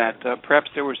 was that perhaps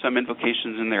there were some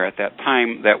invocations in there at that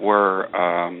time that were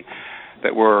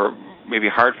maybe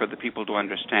hard for the people to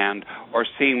understand or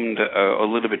seemed a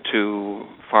little bit too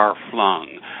far-flung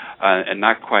and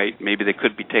not quite, maybe they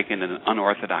could be taken in an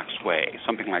unorthodox way,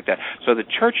 something like that. So the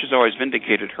Church has always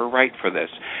vindicated her right for this.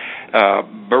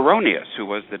 Baronius, who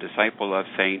was the disciple of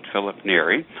St. Philip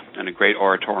Neri, and a great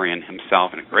oratorian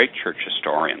himself and a great church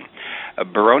historian,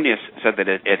 Baronius said that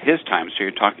at his time, so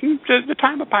you're talking the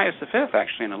time of Pius V,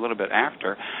 actually, and a little bit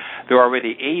after, there were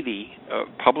already 80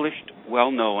 published,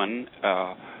 well-known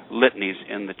litanies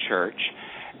in the Church,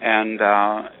 And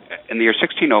in the year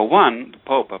 1601,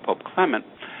 Pope Clement,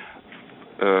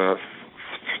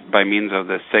 by means of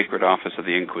the sacred office of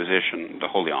the Inquisition, the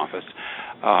Holy Office,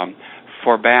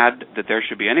 forbade that there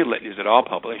should be any litanies at all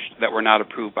published that were not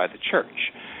approved by the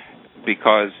Church,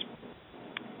 because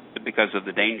of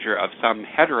the danger of some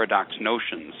heterodox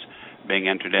notions being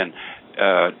entered in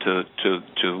to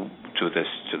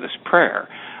this prayer.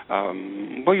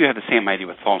 Well, you have the same idea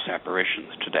with false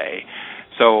apparitions today.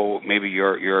 So maybe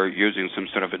you're using some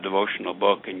sort of a devotional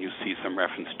book and you see some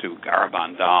reference to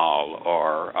Garabandal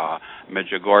or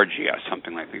Medjugorje,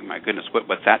 something like that. My goodness,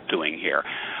 what's that doing here?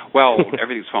 Well,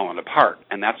 everything's falling apart,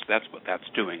 and that's what that's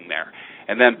doing there.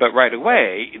 And then, but right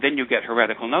away, then you get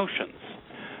heretical notions.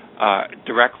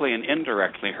 Directly and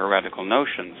indirectly heretical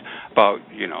notions about,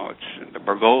 it's the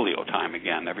Bergoglio time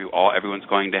again. Everyone's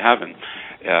going to heaven.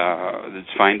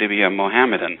 It's fine to be a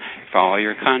Mohammedan. Follow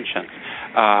your conscience.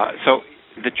 So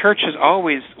the Church has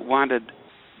always wanted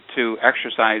to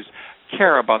exercise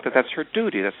care about that. That's her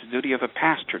duty. That's the duty of a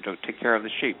pastor, to take care of the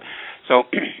sheep. So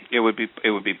it would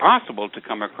be possible to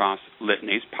come across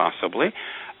litanies, possibly,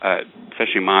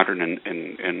 especially modern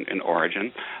in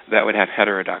origin, that would have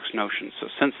heterodox notions. So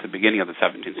since the beginning of the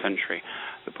 17th century,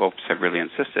 the popes have really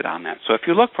insisted on that. So if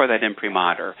you look for that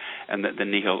imprimatur and the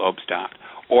nihil obstat,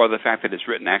 or the fact that it's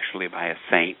written actually by a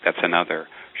saint, that's another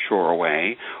sure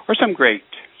way, or some great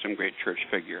church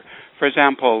figure. For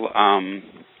example,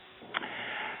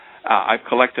 I've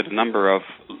collected a number of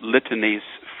litanies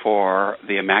for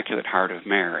the Immaculate Heart of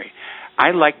Mary.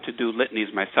 I like to do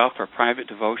litanies myself for private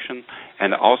devotion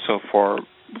and also for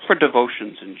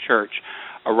devotions in church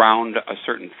around a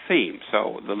certain theme.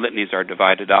 So the litanies are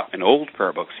divided up in old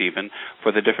prayer books even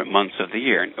for the different months of the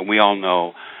year. And we all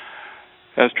know,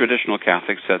 as traditional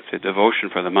Catholics, that the devotion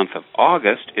for the month of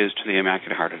August is to the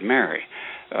Immaculate Heart of Mary.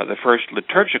 The first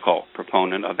liturgical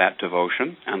proponent of that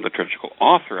devotion and liturgical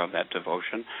author of that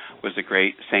devotion was the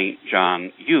great Saint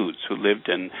John Eudes, who lived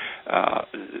in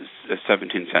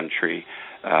 17th century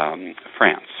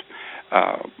France.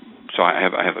 So I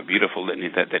have a beautiful litany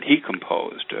that he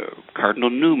composed. Cardinal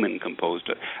Newman composed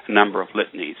a number of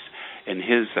litanies in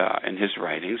his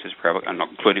writings, his prayer book,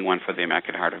 including one for the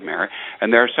Immaculate Heart of Mary,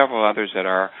 and there are several others that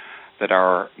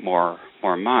are more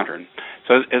modern.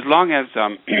 So as long as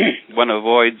one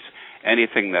avoids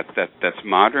anything that's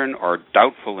modern or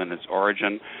doubtful in its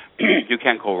origin, you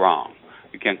can't go wrong.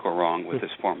 You can't go wrong with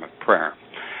this form of prayer.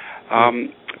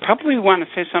 Probably want to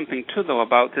say something too, though,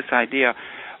 about this idea.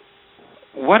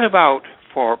 What about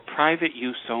for private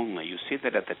use only? You see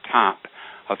that at the top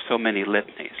of so many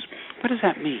litanies. What does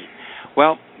that mean?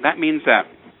 Well, that means that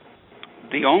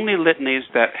the only litanies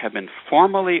that have been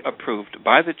formally approved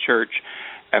by the Church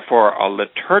for a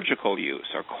liturgical use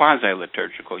or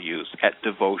quasi-liturgical use at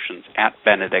devotions, at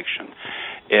benediction,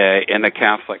 in a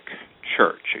Catholic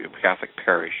church, a Catholic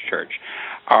parish church,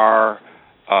 are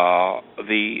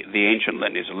the ancient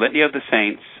litanies: the Litany of the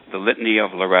Saints, the Litany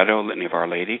of Loretto, Litany of Our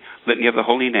Lady, Litany of the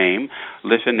Holy Name,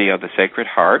 Litany of the Sacred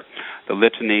Heart, the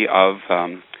Litany of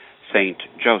Saint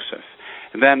Joseph.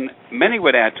 And then many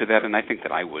would add to that, and I think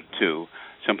that I would too,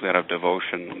 simply out of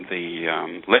devotion,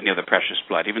 the Litany of the Precious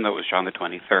Blood, even though it was John the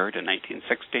 23rd in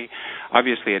 1960.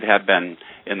 Obviously, it had been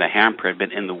in the hamper, had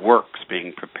been in the works,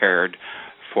 being prepared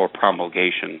for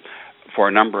promulgation for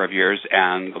a number of years,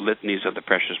 and the litanies of the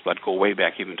Precious Blood go way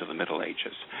back even to the Middle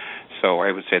Ages. So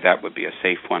I would say that would be a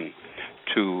safe one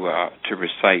to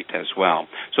recite as well.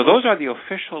 So those are the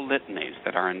official litanies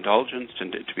that are indulgenced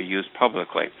and to be used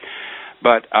publicly.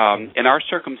 But in our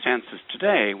circumstances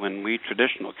today, when we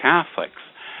traditional Catholics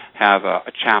have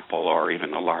a chapel or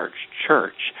even a large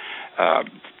church,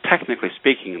 technically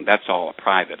speaking, that's all a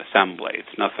private assembly.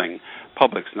 It's nothing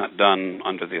public. It's not done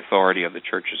under the authority of the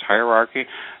Church's hierarchy.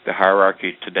 The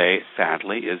hierarchy today,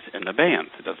 sadly, is in abeyance.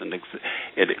 It doesn't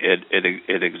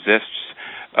it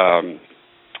exists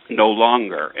no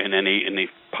longer in any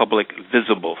public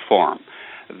visible form.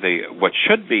 What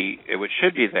should be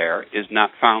there is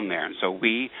not found there, and so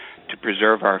we, to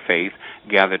preserve our faith,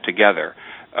 gather together.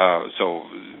 So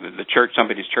the church,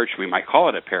 somebody's church, we might call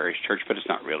it a parish church, but it's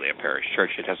not really a parish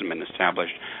church. It hasn't been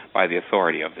established by the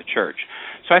authority of the church.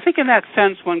 So I think in that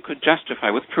sense one could justify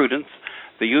with prudence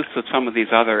the use of some of these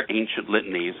other ancient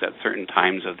litanies at certain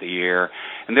times of the year.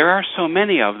 And there are so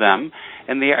many of them,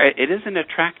 and it is an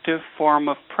attractive form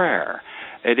of prayer.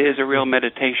 It is a real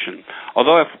meditation.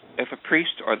 Although if a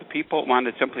priest or the people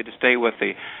wanted simply to stay with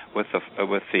a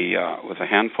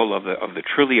handful of the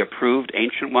truly approved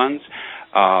ancient ones,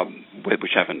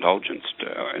 which have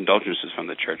indulgences from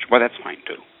the church, well, that's fine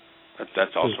too.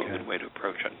 That's also a good way to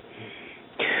approach it.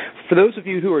 For those of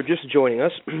you who are just joining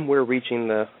us, we're reaching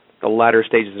the the latter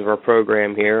stages of our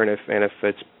program here, and if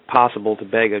it's possible to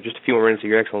beg just a few more minutes of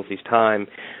Your Excellency's time,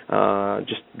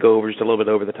 just go over just a little bit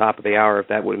over the top of the hour, if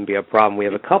that wouldn't be a problem. We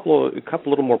have a couple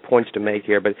little more points to make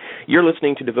here, but you're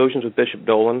listening to Devotions with Bishop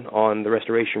Dolan on the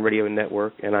Restoration Radio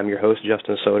Network, and I'm your host,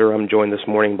 Justin Soder. I'm joined this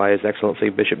morning by His Excellency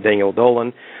Bishop Daniel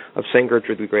Dolan of St.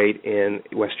 Gertrude the Great in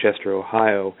Westchester,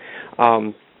 Ohio.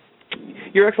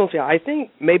 Your Excellency, I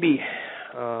think maybe,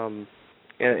 certainly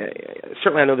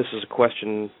I know this is a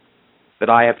question that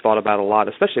I have thought about a lot,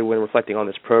 especially when reflecting on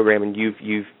this program, and you've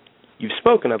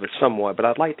spoken of it somewhat, but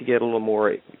I'd like to get a little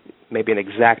more, maybe an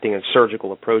exacting and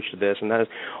surgical approach to this, and that is,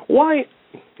 why,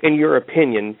 in your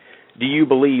opinion, do you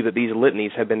believe that these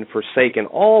litanies have been forsaken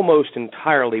almost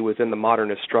entirely within the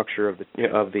modernist structure of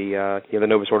the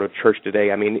Novus Ordo Church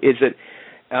today? I mean, is it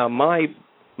my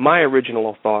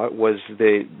original thought was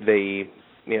the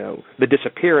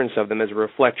disappearance of them as a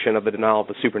reflection of the denial of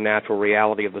the supernatural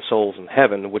reality of the souls in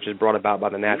heaven, which is brought about by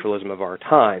the naturalism of our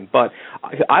time. But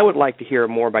I would like to hear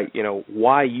more about,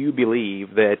 why you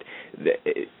believe that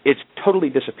it's totally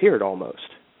disappeared almost.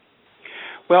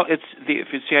 Well, it's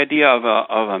the idea of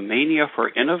a mania for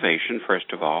innovation,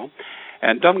 first of all.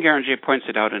 And Dom Guéranger points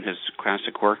it out in his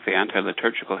classic work, The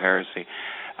Anti-Liturgical Heresy.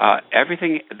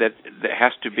 Everything that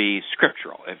has to be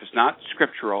scriptural. If it's not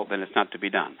scriptural, then it's not to be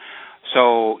done.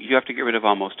 So you have to get rid of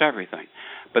almost everything.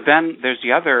 But then there's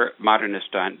the other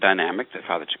modernist dynamic that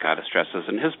Father Cekada stresses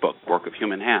in his book, Work of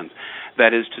Human Hands.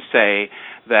 That is to say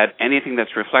that anything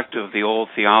that's reflective of the old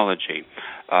theology,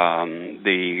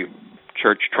 the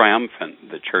church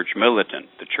triumphant, the church militant,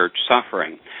 the church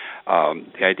suffering,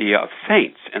 the idea of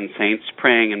saints and saints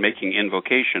praying and making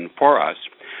invocation for us,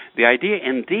 the idea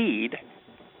indeed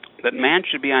that man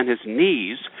should be on his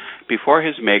knees before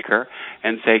his Maker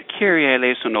and say, Kyrie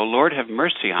eleison, O Lord, have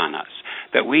mercy on us,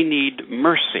 that we need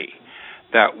mercy,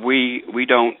 that we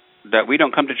don't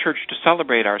come to church to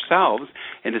celebrate ourselves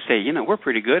and to say, we're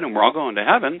pretty good and we're all going to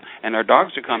heaven and our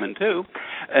dogs are coming too,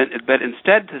 but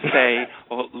instead to say,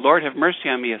 oh, Lord, have mercy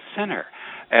on me, a sinner,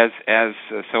 as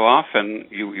so often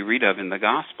you read of in the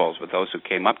Gospels with those who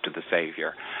came up to the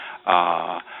Savior.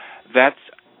 That's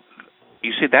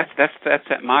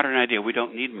that modern idea. We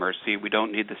don't need mercy. We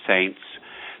don't need the saints.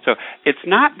 So it's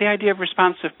not the idea of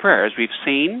responsive prayer. As we've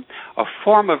seen, a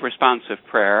form of responsive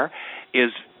prayer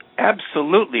is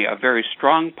absolutely a very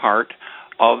strong part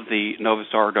of the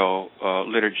Novus Ordo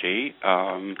liturgy.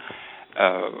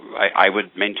 I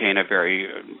would maintain a very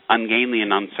ungainly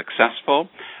and unsuccessful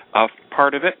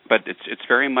part of it, but it's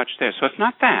very much there. So it's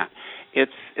not that.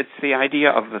 It's the idea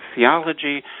of the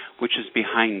theology which is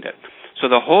behind it. So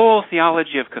the whole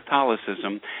theology of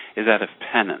Catholicism is that of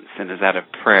penance and is that of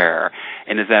prayer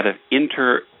and is that of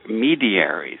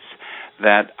intermediaries,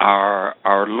 that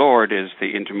our Lord is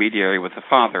the intermediary with the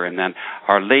Father, and then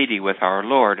Our Lady with our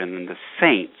Lord, and then the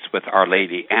saints with Our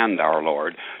Lady and our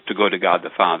Lord to go to God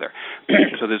the Father.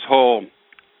 So this whole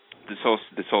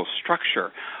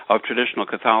structure of traditional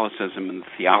Catholicism and the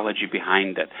theology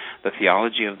behind it, the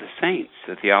theology of the saints,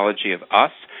 the theology of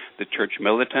us, the church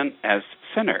militant, as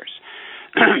sinners.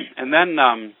 And then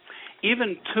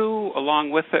even too,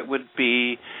 along with it would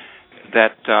be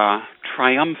that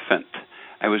triumphant.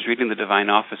 I was reading the Divine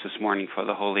Office this morning for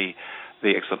the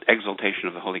exaltation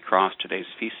of the Holy Cross, today's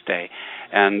feast day,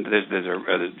 and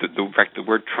in fact the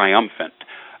word triumphant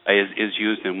is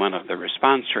used in one of the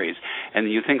responsories. And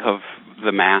you think of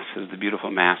the masses, the beautiful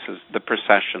masses, the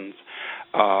processions,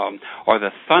 or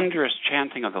the thunderous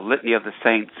chanting of the Litany of the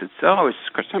Saints. It's always,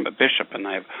 of course, I'm a bishop, and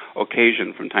I have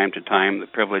occasion from time to time the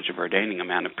privilege of ordaining a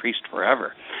man a priest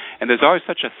forever. And there's always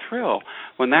such a thrill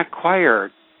when that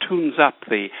choir tunes up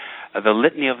the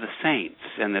Litany of the Saints,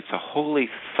 and it's a holy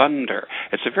thunder.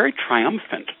 It's a very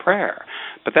triumphant prayer.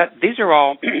 But these are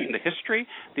all the history,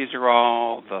 these are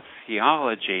all the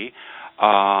theology,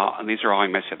 and these are all, I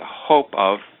might say, the hope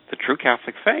of the true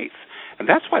Catholic faith. And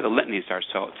that's why the litanies are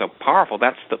so powerful.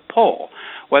 That's the pull.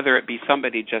 Whether it be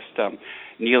somebody just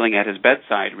kneeling at his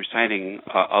bedside reciting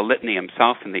a litany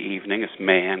himself in the evening, it's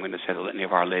May, I'm going to say the Litany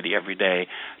of Our Lady every day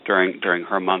during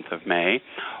her month of May,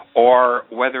 or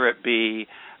whether it be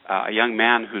a young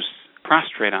man who's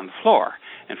prostrate on the floor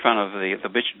in front of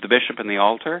the bishop in the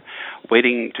altar,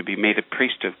 waiting to be made a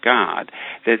priest of God.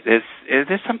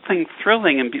 There's something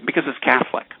thrilling, because it's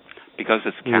Catholic. Because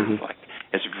it's Catholic.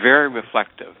 Mm-hmm. It's very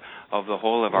reflective of the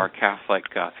whole of our Catholic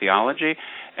theology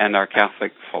and our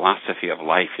Catholic philosophy of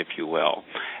life, if you will.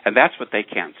 And that's what they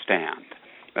can't stand.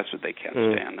 That's what they can't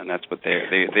stand, and that's what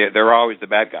they're always the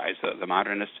bad guys. The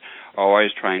modernists are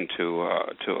always trying to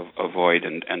avoid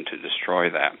and to destroy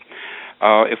that.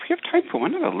 If we have time for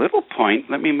one other little point,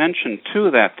 let me mention too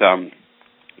that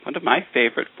one of my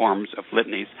favorite forms of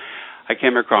litanies I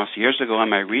came across years ago in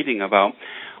my reading about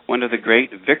one of the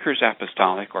great vicars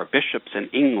apostolic or bishops in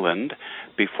England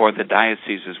before the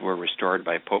dioceses were restored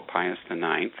by Pope Pius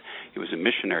IX. He was a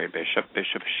missionary bishop,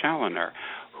 Bishop Challoner,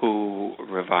 who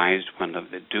revised one of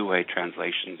the Douay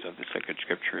translations of the Sacred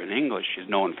Scripture in English. He's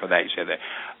known for that. You say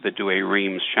the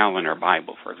Douay-Rheims Challoner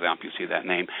Bible, for example. You see that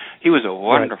name. He was a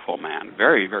wonderful man,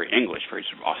 very, very English, very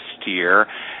sort of austere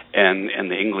and in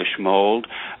the English mold,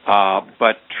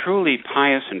 but truly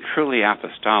pious and truly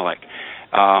apostolic.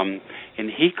 And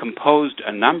he composed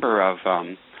a number of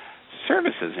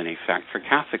services, in effect, for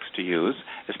Catholics to use,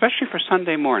 especially for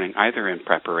Sunday morning, either in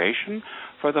preparation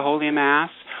for the Holy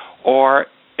Mass or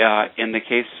in the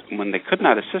case when they could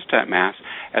not assist at Mass,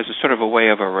 as a sort of a way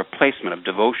of a replacement of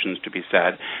devotions to be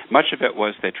said. Much of it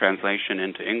was the translation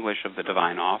into English of the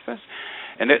Divine Office.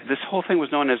 And this whole thing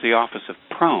was known as the Office of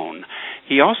Prone.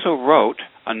 He also wrote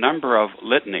a number of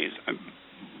litanies,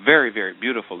 very, very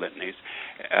beautiful litanies,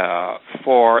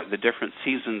 for the different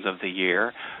seasons of the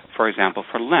year. For example,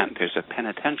 for Lent, there's a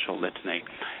penitential litany.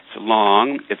 It's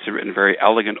long. It's written in very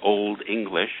elegant Old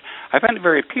English. I find it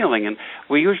very appealing, and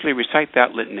we usually recite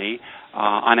that litany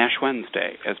on Ash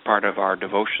Wednesday as part of our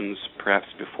devotions, perhaps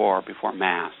before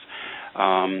Mass.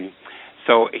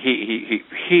 So he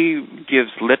gives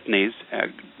litanies.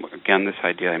 Again, this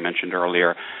idea I mentioned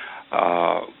earlier,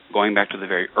 going back to the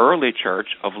very early church,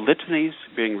 of litanies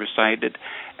being recited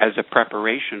as a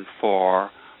preparation for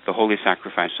the holy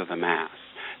sacrifice of the Mass.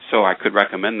 So I could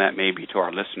recommend that maybe to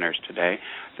our listeners today,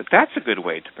 that that's a good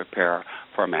way to prepare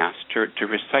for Mass, to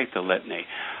recite the litany.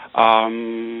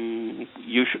 One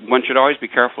should always be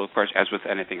careful, of course, as with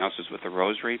anything else, as with the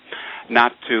Rosary,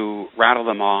 not to rattle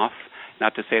them off,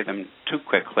 not to say them too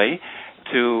quickly,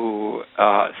 to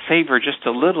savor just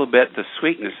a little bit the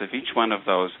sweetness of each one of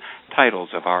those titles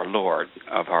of our Lord,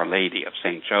 of Our Lady, of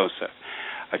St. Joseph.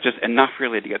 Just enough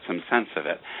really to get some sense of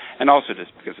it. And also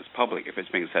just because it's public, if it's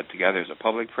being said together as a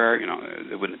public prayer,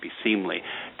 it wouldn't be seemly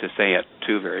to say it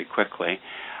too very quickly.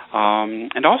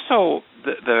 And also,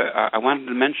 I wanted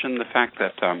to mention the fact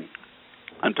that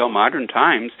until modern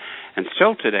times, and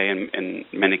still today in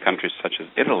many countries such as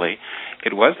Italy,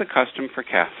 it was the custom for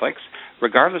Catholics,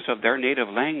 regardless of their native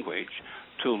language,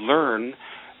 to learn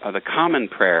the common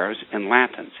prayers in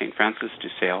Latin. St. Francis de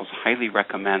Sales highly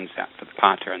recommends that for the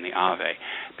Pater and the Ave,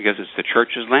 because it's the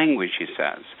Church's language, he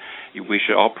says. We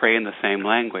should all pray in the same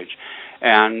language.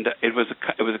 And it was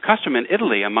a custom in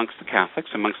Italy amongst the Catholics,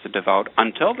 amongst the devout,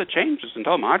 until the changes,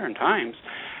 until modern times,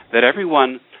 that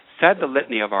everyone said the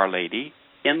Litany of Our Lady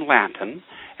in Latin,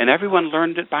 and everyone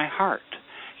learned it by heart.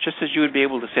 Just as you would be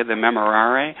able to say the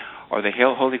Memorare or the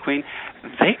Hail Holy Queen,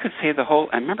 they could say the whole.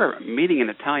 I remember meeting an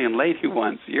Italian lady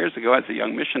once, years ago, as a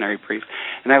young missionary priest,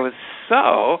 and I was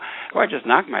I just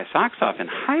knocked my socks off and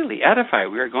highly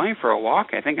edified. We were going for a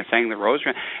walk, I think, and sang the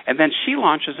Rosary, and then she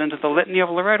launches into the Litany of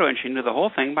Loreto, and she knew the whole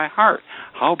thing by heart.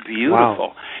 How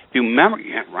beautiful.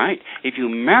 Wow. If you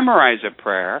memorize a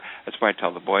prayer, that's why I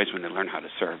tell the boys when they learn how to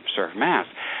serve Mass,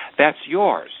 that's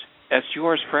yours. That's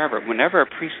yours forever. Whenever a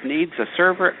priest needs a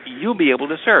server, you'll be able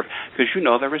to serve because you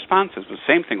know the responses. The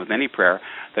same thing with any prayer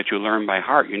that you learn by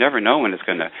heart. You never know when it's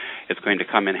going to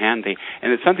come in handy.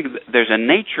 And it's something. There's a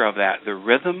nature of that. The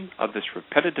rhythm of this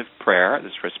repetitive prayer,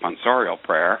 this responsorial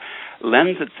prayer,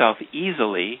 lends itself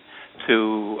easily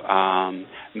to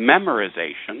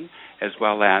memorization as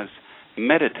well as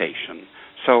meditation.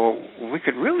 So we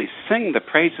could really sing the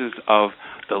praises of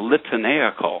the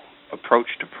litaniacal approach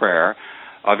to prayer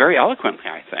very eloquently,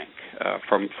 I think,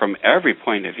 from every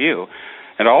point of view.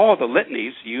 And all the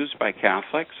litanies used by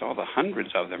Catholics, all the hundreds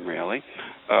of them really,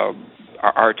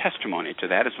 are testimony to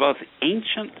that, as well as the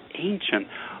ancient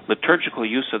liturgical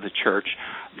use of the Church,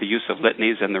 the use of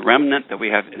litanies, and the remnant that we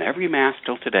have in every Mass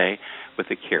still today with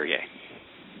the Kyrie.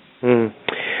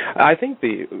 I think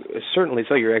certainly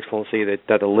so, Your Excellency,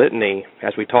 that the litany,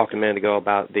 as we talked a minute ago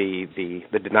about the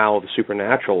denial of the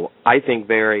supernatural, I think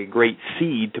they're a great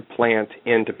seed to plant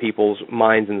into people's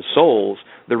minds and souls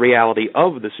the reality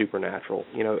of the supernatural,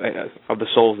 of the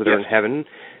souls that are in heaven.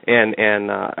 And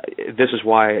this is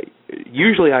why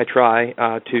usually I try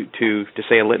to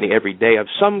say a litany every day of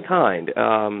some kind,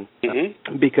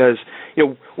 because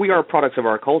we are products of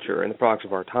our culture and the products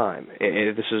of our time.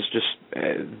 This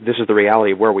is the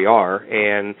reality of where we are,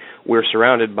 and we're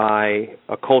surrounded by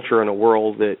a culture and a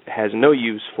world that has no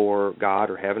use for God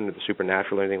or heaven or the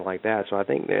supernatural or anything like that. So I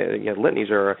think litanies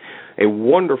are a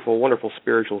wonderful, wonderful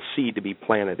spiritual seed to be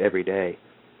planted every day.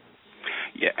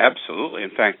 Yeah, absolutely. In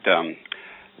fact,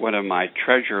 one of my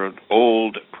treasured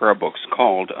old prayer books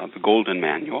called The Golden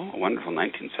Manual, a wonderful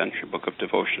 19th century book of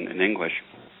devotion in English,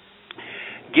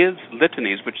 gives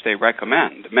litanies which they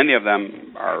recommend. Many of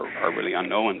them are really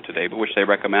unknown today, but which they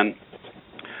recommend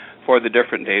for the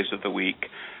different days of the week.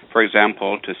 For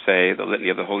example, to say the Litany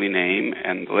of the Holy Name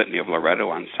and the Litany of Loretto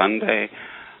on Sunday.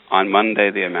 On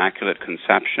Monday, the Immaculate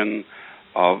Conception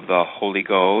of the Holy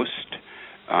Ghost.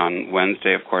 On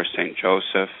Wednesday, of course, St.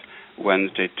 Joseph.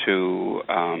 Wednesday, too,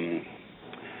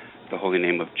 the Holy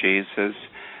Name of Jesus.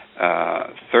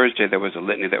 Thursday, there was a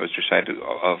litany that was recited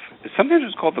of, sometimes it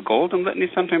was called the Golden Litany,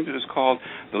 sometimes it was called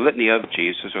the Litany of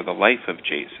Jesus or the Life of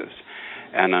Jesus.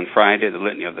 And on Friday, the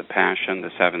Litany of the Passion, the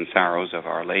Seven Sorrows of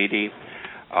Our Lady.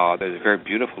 There's a very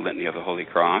beautiful Litany of the Holy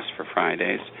Cross for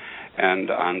Fridays. And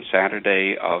on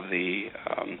Saturday of the,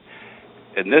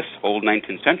 in this old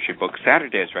 19th century book,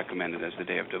 Saturday is recommended as the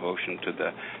day of devotion to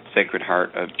the Sacred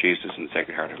Heart of Jesus and the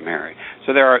Sacred Heart of Mary.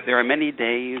 So there are many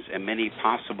days and many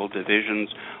possible divisions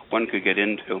one could get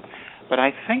into. But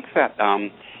I think that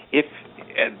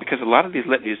because a lot of these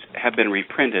litanies have been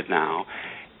reprinted now,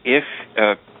 if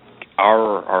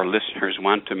our listeners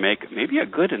want to make maybe a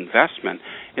good investment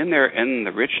in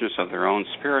the richness of their own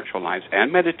spiritual lives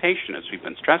and meditation, as we've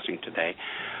been stressing today,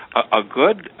 a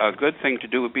good thing to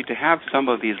do would be to have some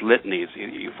of these litanies.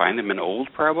 You find them in old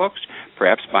prayer books,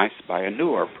 perhaps by a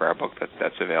newer prayer book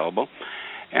that's available,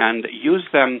 and use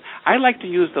them. I like to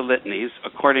use the litanies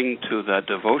according to the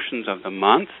devotions of the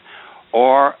month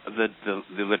or the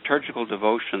liturgical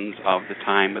devotions of the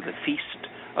time of the feast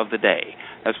of the day.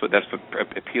 That's what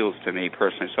appeals to me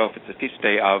personally. So if it's a feast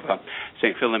day of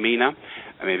St. Philomena,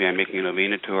 maybe I'm making a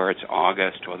novena to her, it's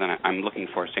August, well then I'm looking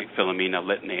for St. Philomena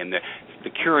litany. And the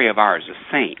Curé of Ars, a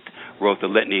saint, wrote the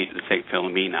litany to St.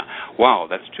 Philomena. Wow,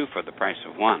 that's 2 for the price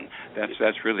of 1.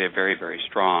 That's really a very, very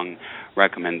strong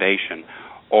recommendation.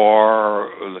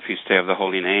 Or the feast day of the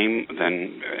Holy Name,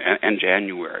 then and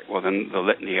January. Well, then the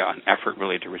litany, an effort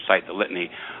really to recite the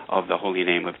litany of the Holy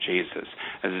Name of Jesus.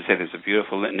 As I said, there's a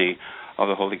beautiful litany of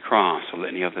the Holy Cross, a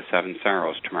litany of the Seven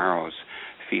Sorrows, tomorrow's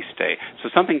feast day. So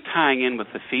something tying in with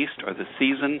the feast or the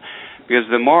season, because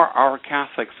the more our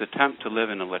Catholics attempt to live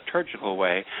in a liturgical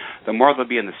way, the more they'll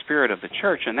be in the spirit of the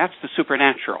Church, and that's the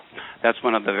supernatural. That's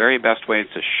one of the very best ways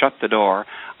to shut the door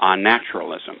on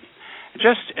naturalism.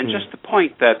 Just the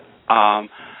point that I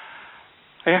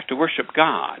have to worship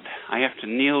God. I have to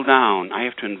kneel down. I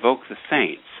have to invoke the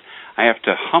saints. I have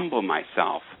to humble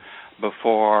myself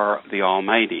before the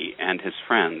Almighty and His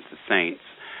friends, the saints.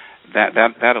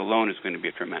 That alone is going to be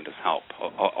a tremendous help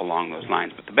along those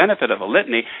lines. But the benefit of a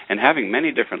litany and having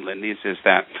many different litanies is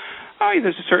that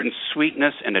there's a certain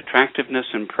sweetness and attractiveness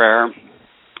in prayer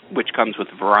which comes with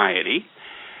variety.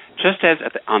 Just as,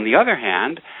 on the other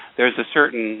hand, there's a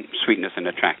certain sweetness and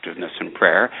attractiveness in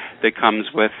prayer that comes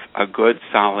with a good,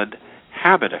 solid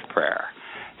habit of prayer.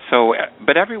 So,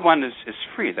 but everyone is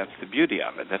free. That's the beauty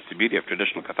of it. That's the beauty of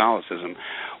traditional Catholicism.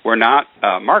 We're not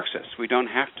Marxists. We don't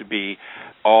have to be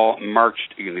all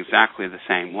marched in exactly the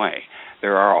same way.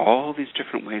 There are all these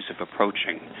different ways of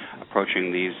approaching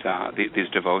these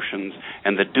devotions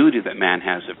and the duty that man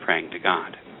has of praying to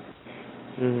God.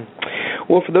 Mm-hmm.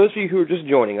 Well, for those of you who are just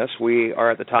joining us, we are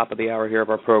at the top of the hour here of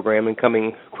our program and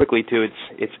coming quickly to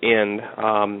its end.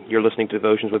 You're listening to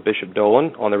Devotions with Bishop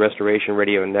Dolan on the Restoration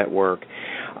Radio Network.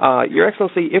 Your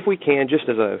Excellency, if we can, just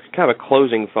as a kind of a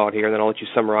closing thought here, and then I'll let you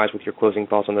summarize with your closing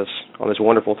thoughts on this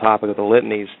wonderful topic of the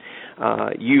litanies.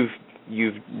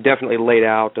 You've definitely laid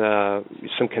out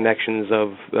some connections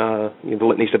of the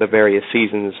litanies to the various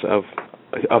seasons of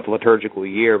the liturgical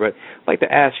year, but I'd like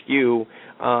to ask you,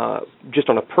 just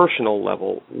on a personal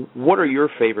level, what are your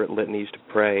favorite litanies to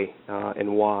pray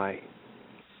and why?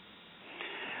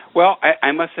 Well,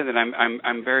 I must say that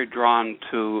I'm very drawn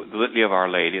to the Litany of Our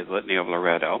Lady, the Litany of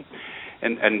Loretto,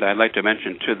 and I'd like to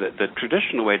mention too that the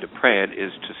traditional way to pray it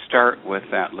is to start with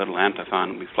that little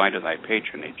antiphon, "We fly to Thy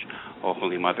patronage, O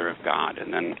Holy Mother of God,"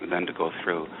 and then to go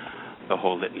through the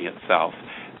whole litany itself.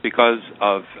 Because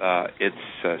of its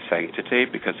sanctity,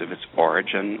 because of its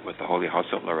origin with the Holy House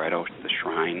of Loretto, the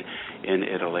shrine in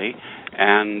Italy,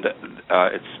 and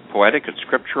its poetic and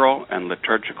scriptural and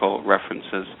liturgical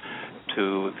references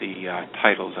to the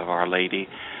titles of Our Lady,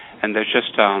 and there's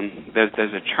just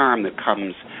there's a charm that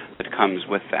comes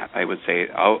with that. I would say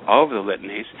of the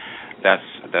litanies, that's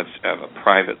of a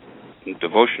private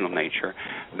devotional nature,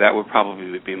 that would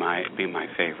probably be my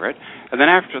favorite. And then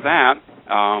after that,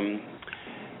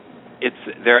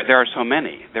 there are so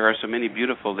many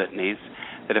beautiful litanies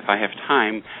that if I have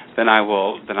time, then I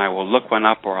will look one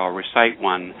up or I'll recite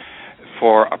one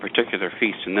for a particular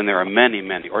feast. And then there are many,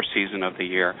 or season of the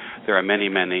year. There are many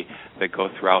that go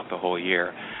throughout the whole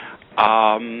year.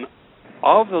 All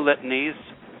of the litanies,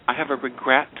 I have a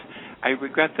regret. I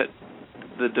regret that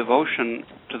the devotion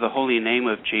to the holy name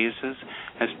of Jesus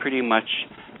has pretty much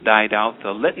died out.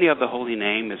 The litany of the holy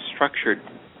name is structured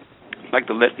like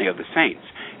the litany of the saints.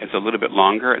 It's a little bit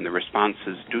longer, and the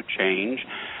responses do change.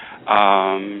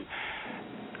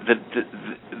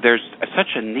 There's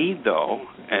such a need, though,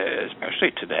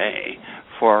 especially today,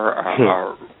 for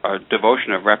our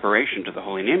devotion of reparation to the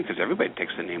holy name, because everybody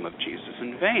takes the name of Jesus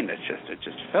in vain. It's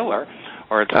just filler,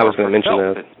 or it's. I was going to mention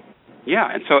that. Yeah,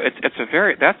 and so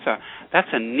that's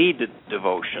a needed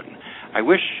devotion. I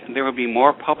wish there would be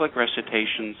more public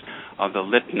recitations of the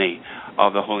litany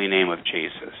of the holy name of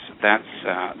Jesus.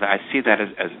 I see that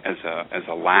as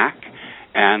a lack,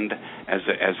 and as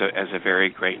a very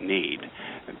great need.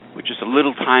 With just a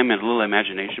little time and a little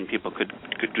imagination, people could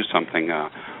do something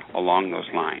along those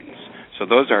lines. So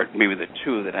those are maybe the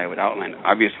two that I would outline.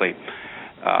 Obviously,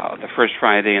 the First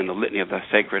Friday and the Litany of the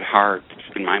Sacred Heart,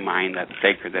 in my mind, that's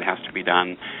sacred, that has to be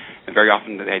done. And very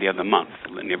often the idea of the month,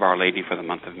 the Litany of Our Lady for the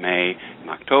month of May and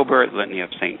October, the Litany of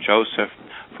St. Joseph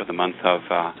for the month of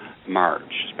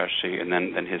March, especially, and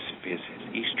then his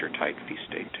Easter-type feast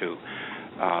day, too.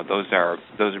 Those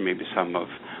are maybe some of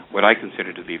what I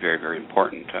consider to be very, very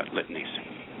important litanies.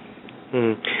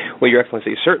 Well, Your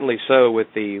Excellency, certainly so with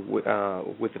the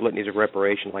litanies of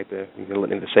reparation, like the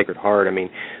Litany of the Sacred Heart. I mean,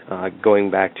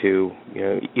 going back to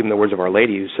even the words of Our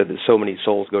Lady, who said that so many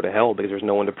souls go to hell because there's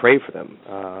no one to pray for them.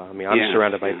 I mean, I'm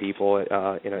surrounded by people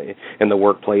in the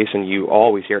workplace, and you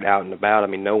always hear it out and about. I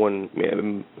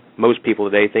mean, most people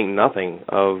today think nothing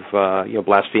of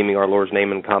blaspheming our Lord's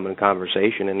name in common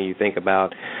conversation, and you think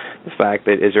about the fact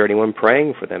that is there anyone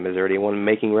praying for them? Is there anyone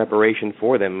making reparation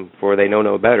for them? For they know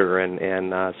no better. And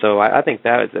so I think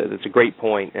that's a great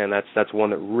point, and that's one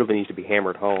that really needs to be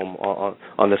hammered home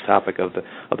on this topic of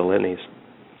the litanies.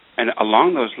 And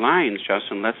along those lines,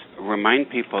 Justin, let's remind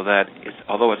people that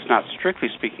although it's not strictly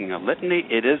speaking a litany,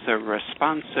 it is a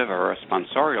responsive or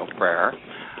responsorial prayer,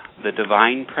 the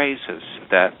divine praises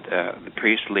that the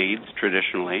priest leads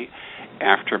traditionally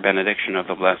after benediction of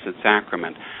the Blessed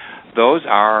Sacrament. Those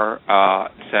are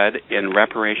said in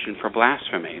reparation for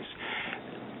blasphemies.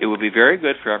 It would be very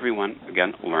good for everyone,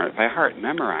 again, learn it by heart,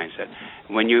 memorize it.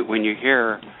 When you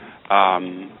hear,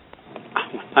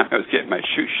 I was getting my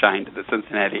shoe shined at the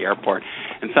Cincinnati airport,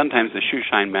 and sometimes the shoe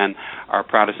shine men are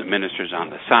Protestant ministers on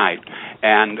the side,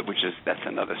 and that's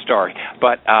another story.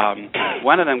 But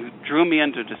one of them drew me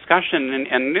into discussion,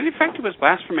 and in fact he was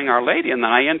blaspheming Our Lady, and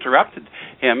then I interrupted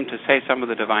him to say some of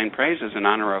the divine praises in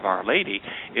honor of Our Lady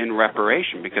in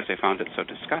reparation because they found it so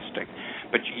disgusting.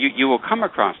 But you will come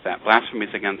across that,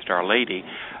 blasphemies against Our Lady.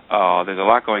 There's a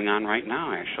lot going on right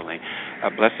now, actually.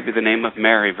 Blessed be the name of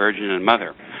Mary, Virgin and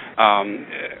Mother.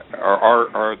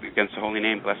 Or against the holy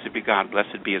name, blessed be God,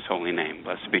 blessed be his holy name,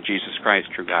 blessed be Jesus Christ,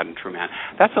 true God and true man.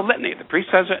 That's a litany. The priest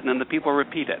says it, and then the people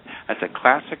repeat it. That's a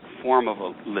classic form of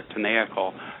a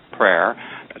litaniacal prayer.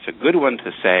 That's a good one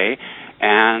to say.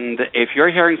 And if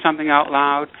you're hearing something out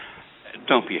loud,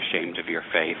 don't be ashamed of your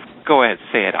faith. Go ahead,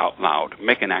 say it out loud.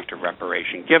 Make an act of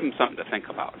reparation. Give them something to think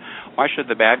about. Why should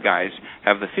the bad guys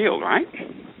have the field, right?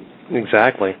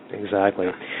 Exactly.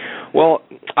 Well,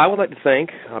 I would like to thank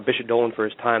Bishop Dolan for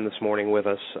his time this morning with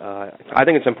us. I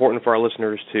think it's important for our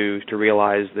listeners to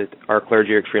realize that our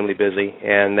clergy are extremely busy,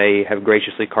 and they have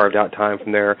graciously carved out time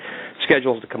from their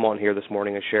schedules to come on here this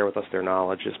morning and share with us their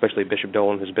knowledge, especially Bishop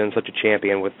Dolan, who's been such a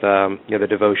champion with the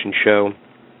Devotion Show.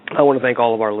 I want to thank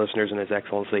all of our listeners and His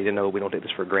Excellency to know we don't take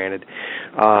this for granted.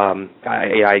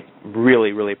 I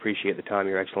really, really appreciate the time,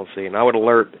 Your Excellency, and I would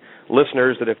alert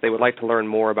listeners that if they would like to learn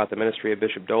more about the ministry of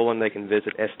Bishop Dolan, they can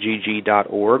visit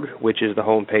sgg.org, which is the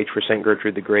homepage for St.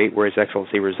 Gertrude the Great, where His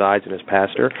Excellency resides and is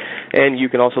pastor. And you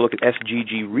can also look at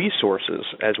SGG Resources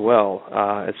as well.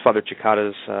 It's Father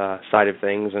Cicada's side of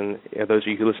things, and those of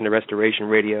you who listen to Restoration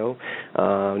Radio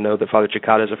know that Father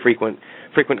Cicada is a frequent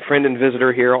friend and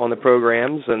visitor here on the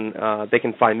programs, and they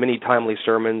can find many timely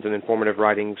sermons and informative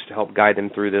writings to help guide them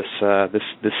through this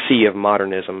sea of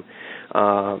modernism.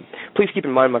 Please keep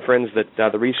in mind, my friends,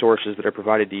 that the resources that are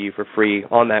provided to you for free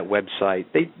on that website,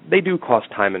 they do cost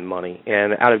time and money,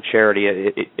 and out of charity,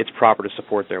 it's proper to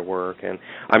support their work. And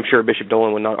I'm sure Bishop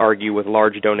Dolan would not argue with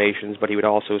large donations, but he would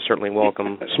also certainly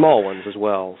welcome small ones as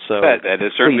well. So that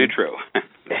is certainly true.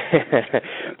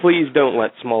 Please don't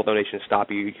let small donations stop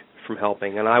you from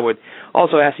helping. And I would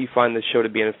also ask you find this show to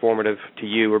be informative to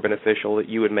you or beneficial, that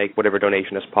you would make whatever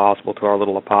donation is possible to our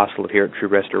little apostolate here at True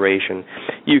Restoration.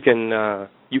 You can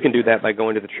do that by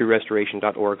going to the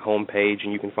TrueRestoration.org homepage,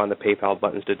 and you can find the PayPal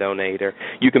buttons to donate, or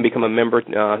you can become a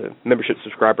membership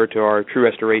subscriber to our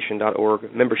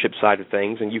TrueRestoration.org membership side of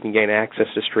things, and you can gain access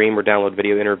to stream or download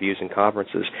video interviews and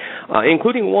conferences,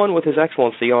 including one with His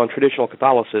Excellency on traditional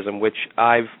Catholicism, which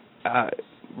I've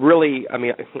really, I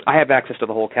mean, I have access to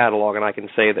the whole catalog, and I can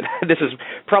say that this is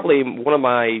probably one of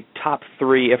my top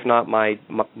 3, if not my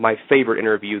favorite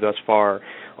interview thus far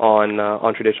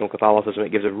on traditional Catholicism.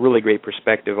 It gives a really great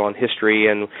perspective on history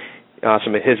and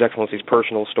some of His Excellency's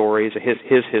personal stories,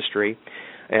 his history.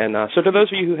 And so to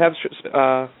those of you who have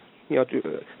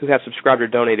who have subscribed or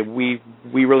donated, we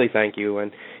really thank you.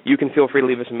 And you can feel free to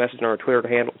leave us a message on our Twitter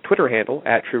handle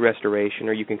at True Restoration,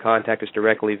 or you can contact us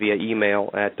directly via email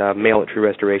at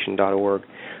mail@truerestoration.org.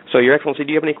 So, Your Excellency,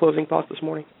 do you have any closing thoughts this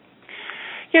morning?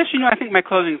 Yes, I think my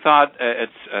closing thought,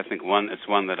 it's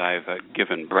one that I've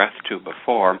given breath to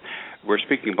before. We're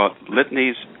speaking about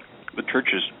litanies, the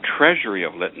Church's treasury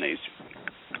of litanies,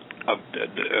 of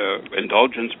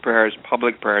indulgence prayers,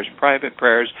 public prayers, private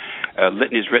prayers,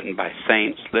 litanies written by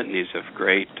saints, litanies of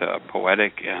great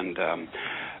poetic and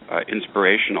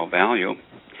inspirational value.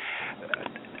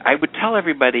 I would tell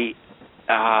everybody,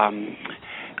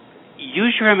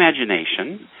 use your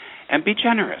imagination and be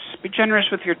generous. Be generous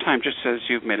with your time, just as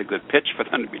you've made a good pitch for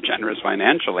them to be generous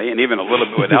financially, and even a little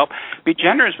bit would help. Be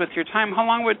generous with your time. How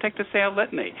long would it take to say a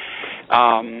litany?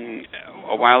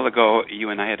 A while ago, you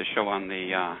and I had a show on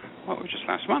just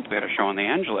last month, we had a show on the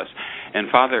Angelus, and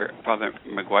Father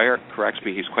McGuire corrects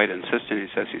me. He's quite insistent. He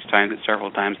says he's timed it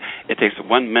several times. It takes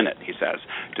 1 minute, he says,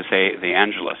 to say the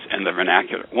Angelus in the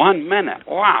vernacular. 1 minute.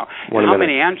 Wow. And how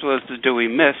many Angeluses do we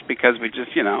miss because we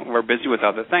just, we're busy with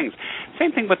other things?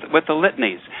 Same thing with the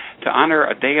litanies. To honor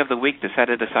a day of the week, to set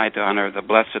it aside to honor the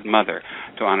Blessed Mother,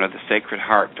 to honor the Sacred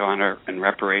Heart, to honor in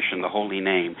reparation the Holy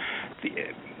Name.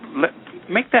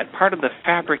 Make that part of the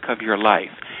fabric of your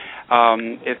life.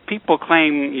 If people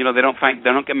claim, they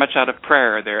don't get much out of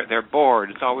prayer, they're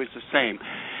bored, it's always the same,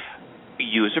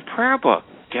 use a prayer book.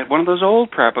 Get one of those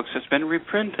old prayer books that's been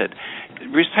reprinted.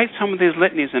 Recite some of these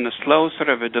litanies in a slow, sort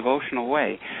of a devotional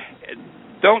way.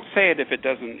 Don't say it if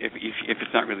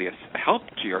it's not really a help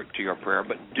to your prayer,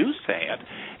 but do say it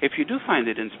if you do find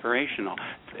it inspirational.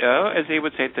 As they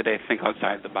would say today, think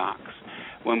outside the box.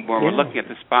 When we're looking at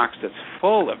this box that's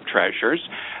full of treasures,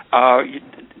 you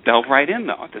delve right in,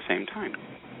 though, at the same time.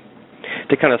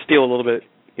 To kind of steal a little bit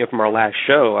from our last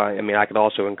show, I could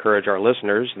also encourage our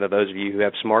listeners, those of you who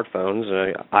have smartphones,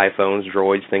 iPhones,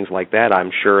 Droids, things like that.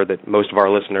 I'm sure that most of our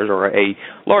listeners, or a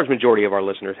large majority of our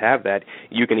listeners, have that.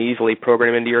 You can easily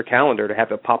program into your calendar to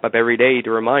have it pop up every day to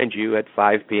remind you at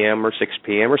 5 p.m. or 6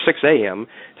 p.m. or 6 a.m.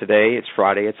 Today, it's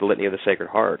Friday, it's the Litany of the Sacred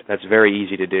Heart. That's very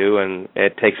easy to do, and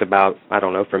it takes about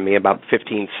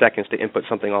 15 seconds to input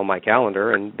something on my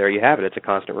calendar, and there you have it. It's a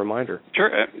constant reminder.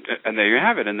 Sure, and there you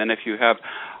have it. And then if you have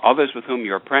others with whom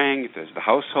you're praying, if there's the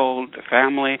household, the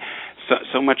family,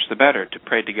 so much the better to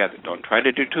pray together. Don't try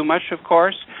to do too much, of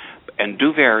course, and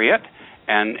do vary it,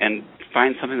 and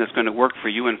find something that's going to work for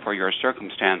you and for your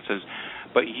circumstances.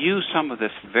 But use some of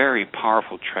this very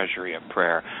powerful treasury of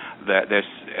prayer.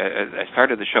 I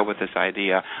started the show with this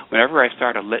idea. Whenever I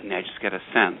start a litany, I just get a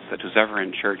sense that who's ever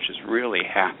in church is really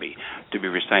happy to be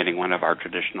reciting one of our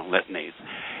traditional litanies.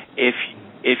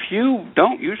 If you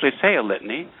don't usually say a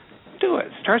litany, do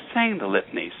it. Start saying the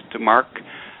litanies to mark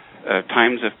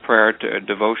times of prayer, to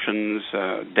devotions,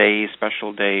 days,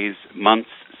 special days, months,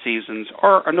 seasons,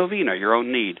 or a novena, your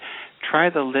own need. Try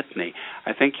the litany.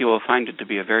 I think you will find it to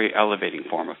be a very elevating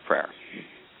form of prayer.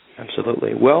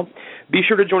 Absolutely. Well, be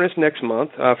sure to join us next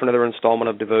month for another installment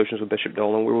of Devotions with Bishop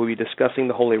Dolan, where we'll be discussing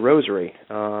the Holy Rosary,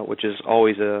 which is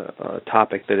always a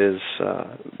topic that is,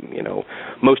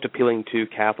 most appealing to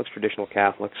Catholics, traditional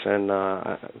Catholics, and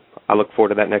I look forward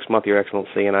to that next month, Your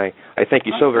Excellency, and I thank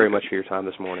you so very much for your time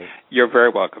this morning. You're very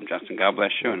welcome, Justin. God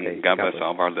bless you, and God bless all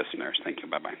of our listeners. Thank you.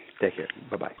 Bye-bye. Take care.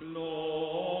 Bye-bye.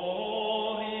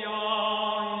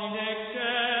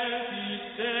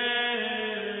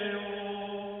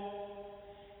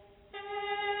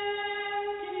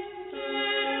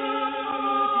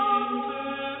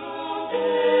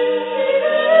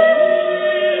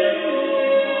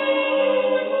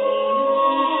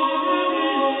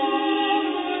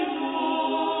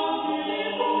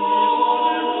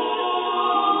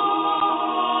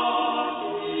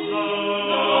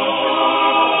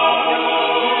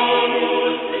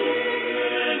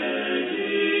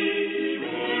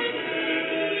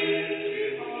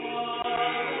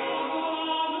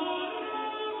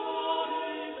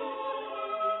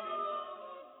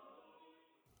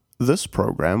 This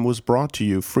program was brought to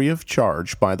you free of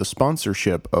charge by the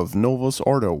sponsorship of Novus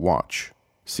Ordo Watch.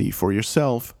 See for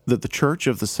yourself that the Church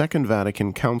of the Second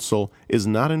Vatican Council is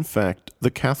not in fact the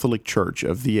Catholic Church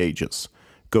of the ages.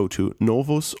 Go to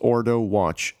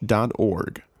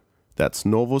novusordowatch.org. That's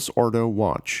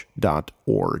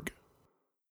novusordowatch.org.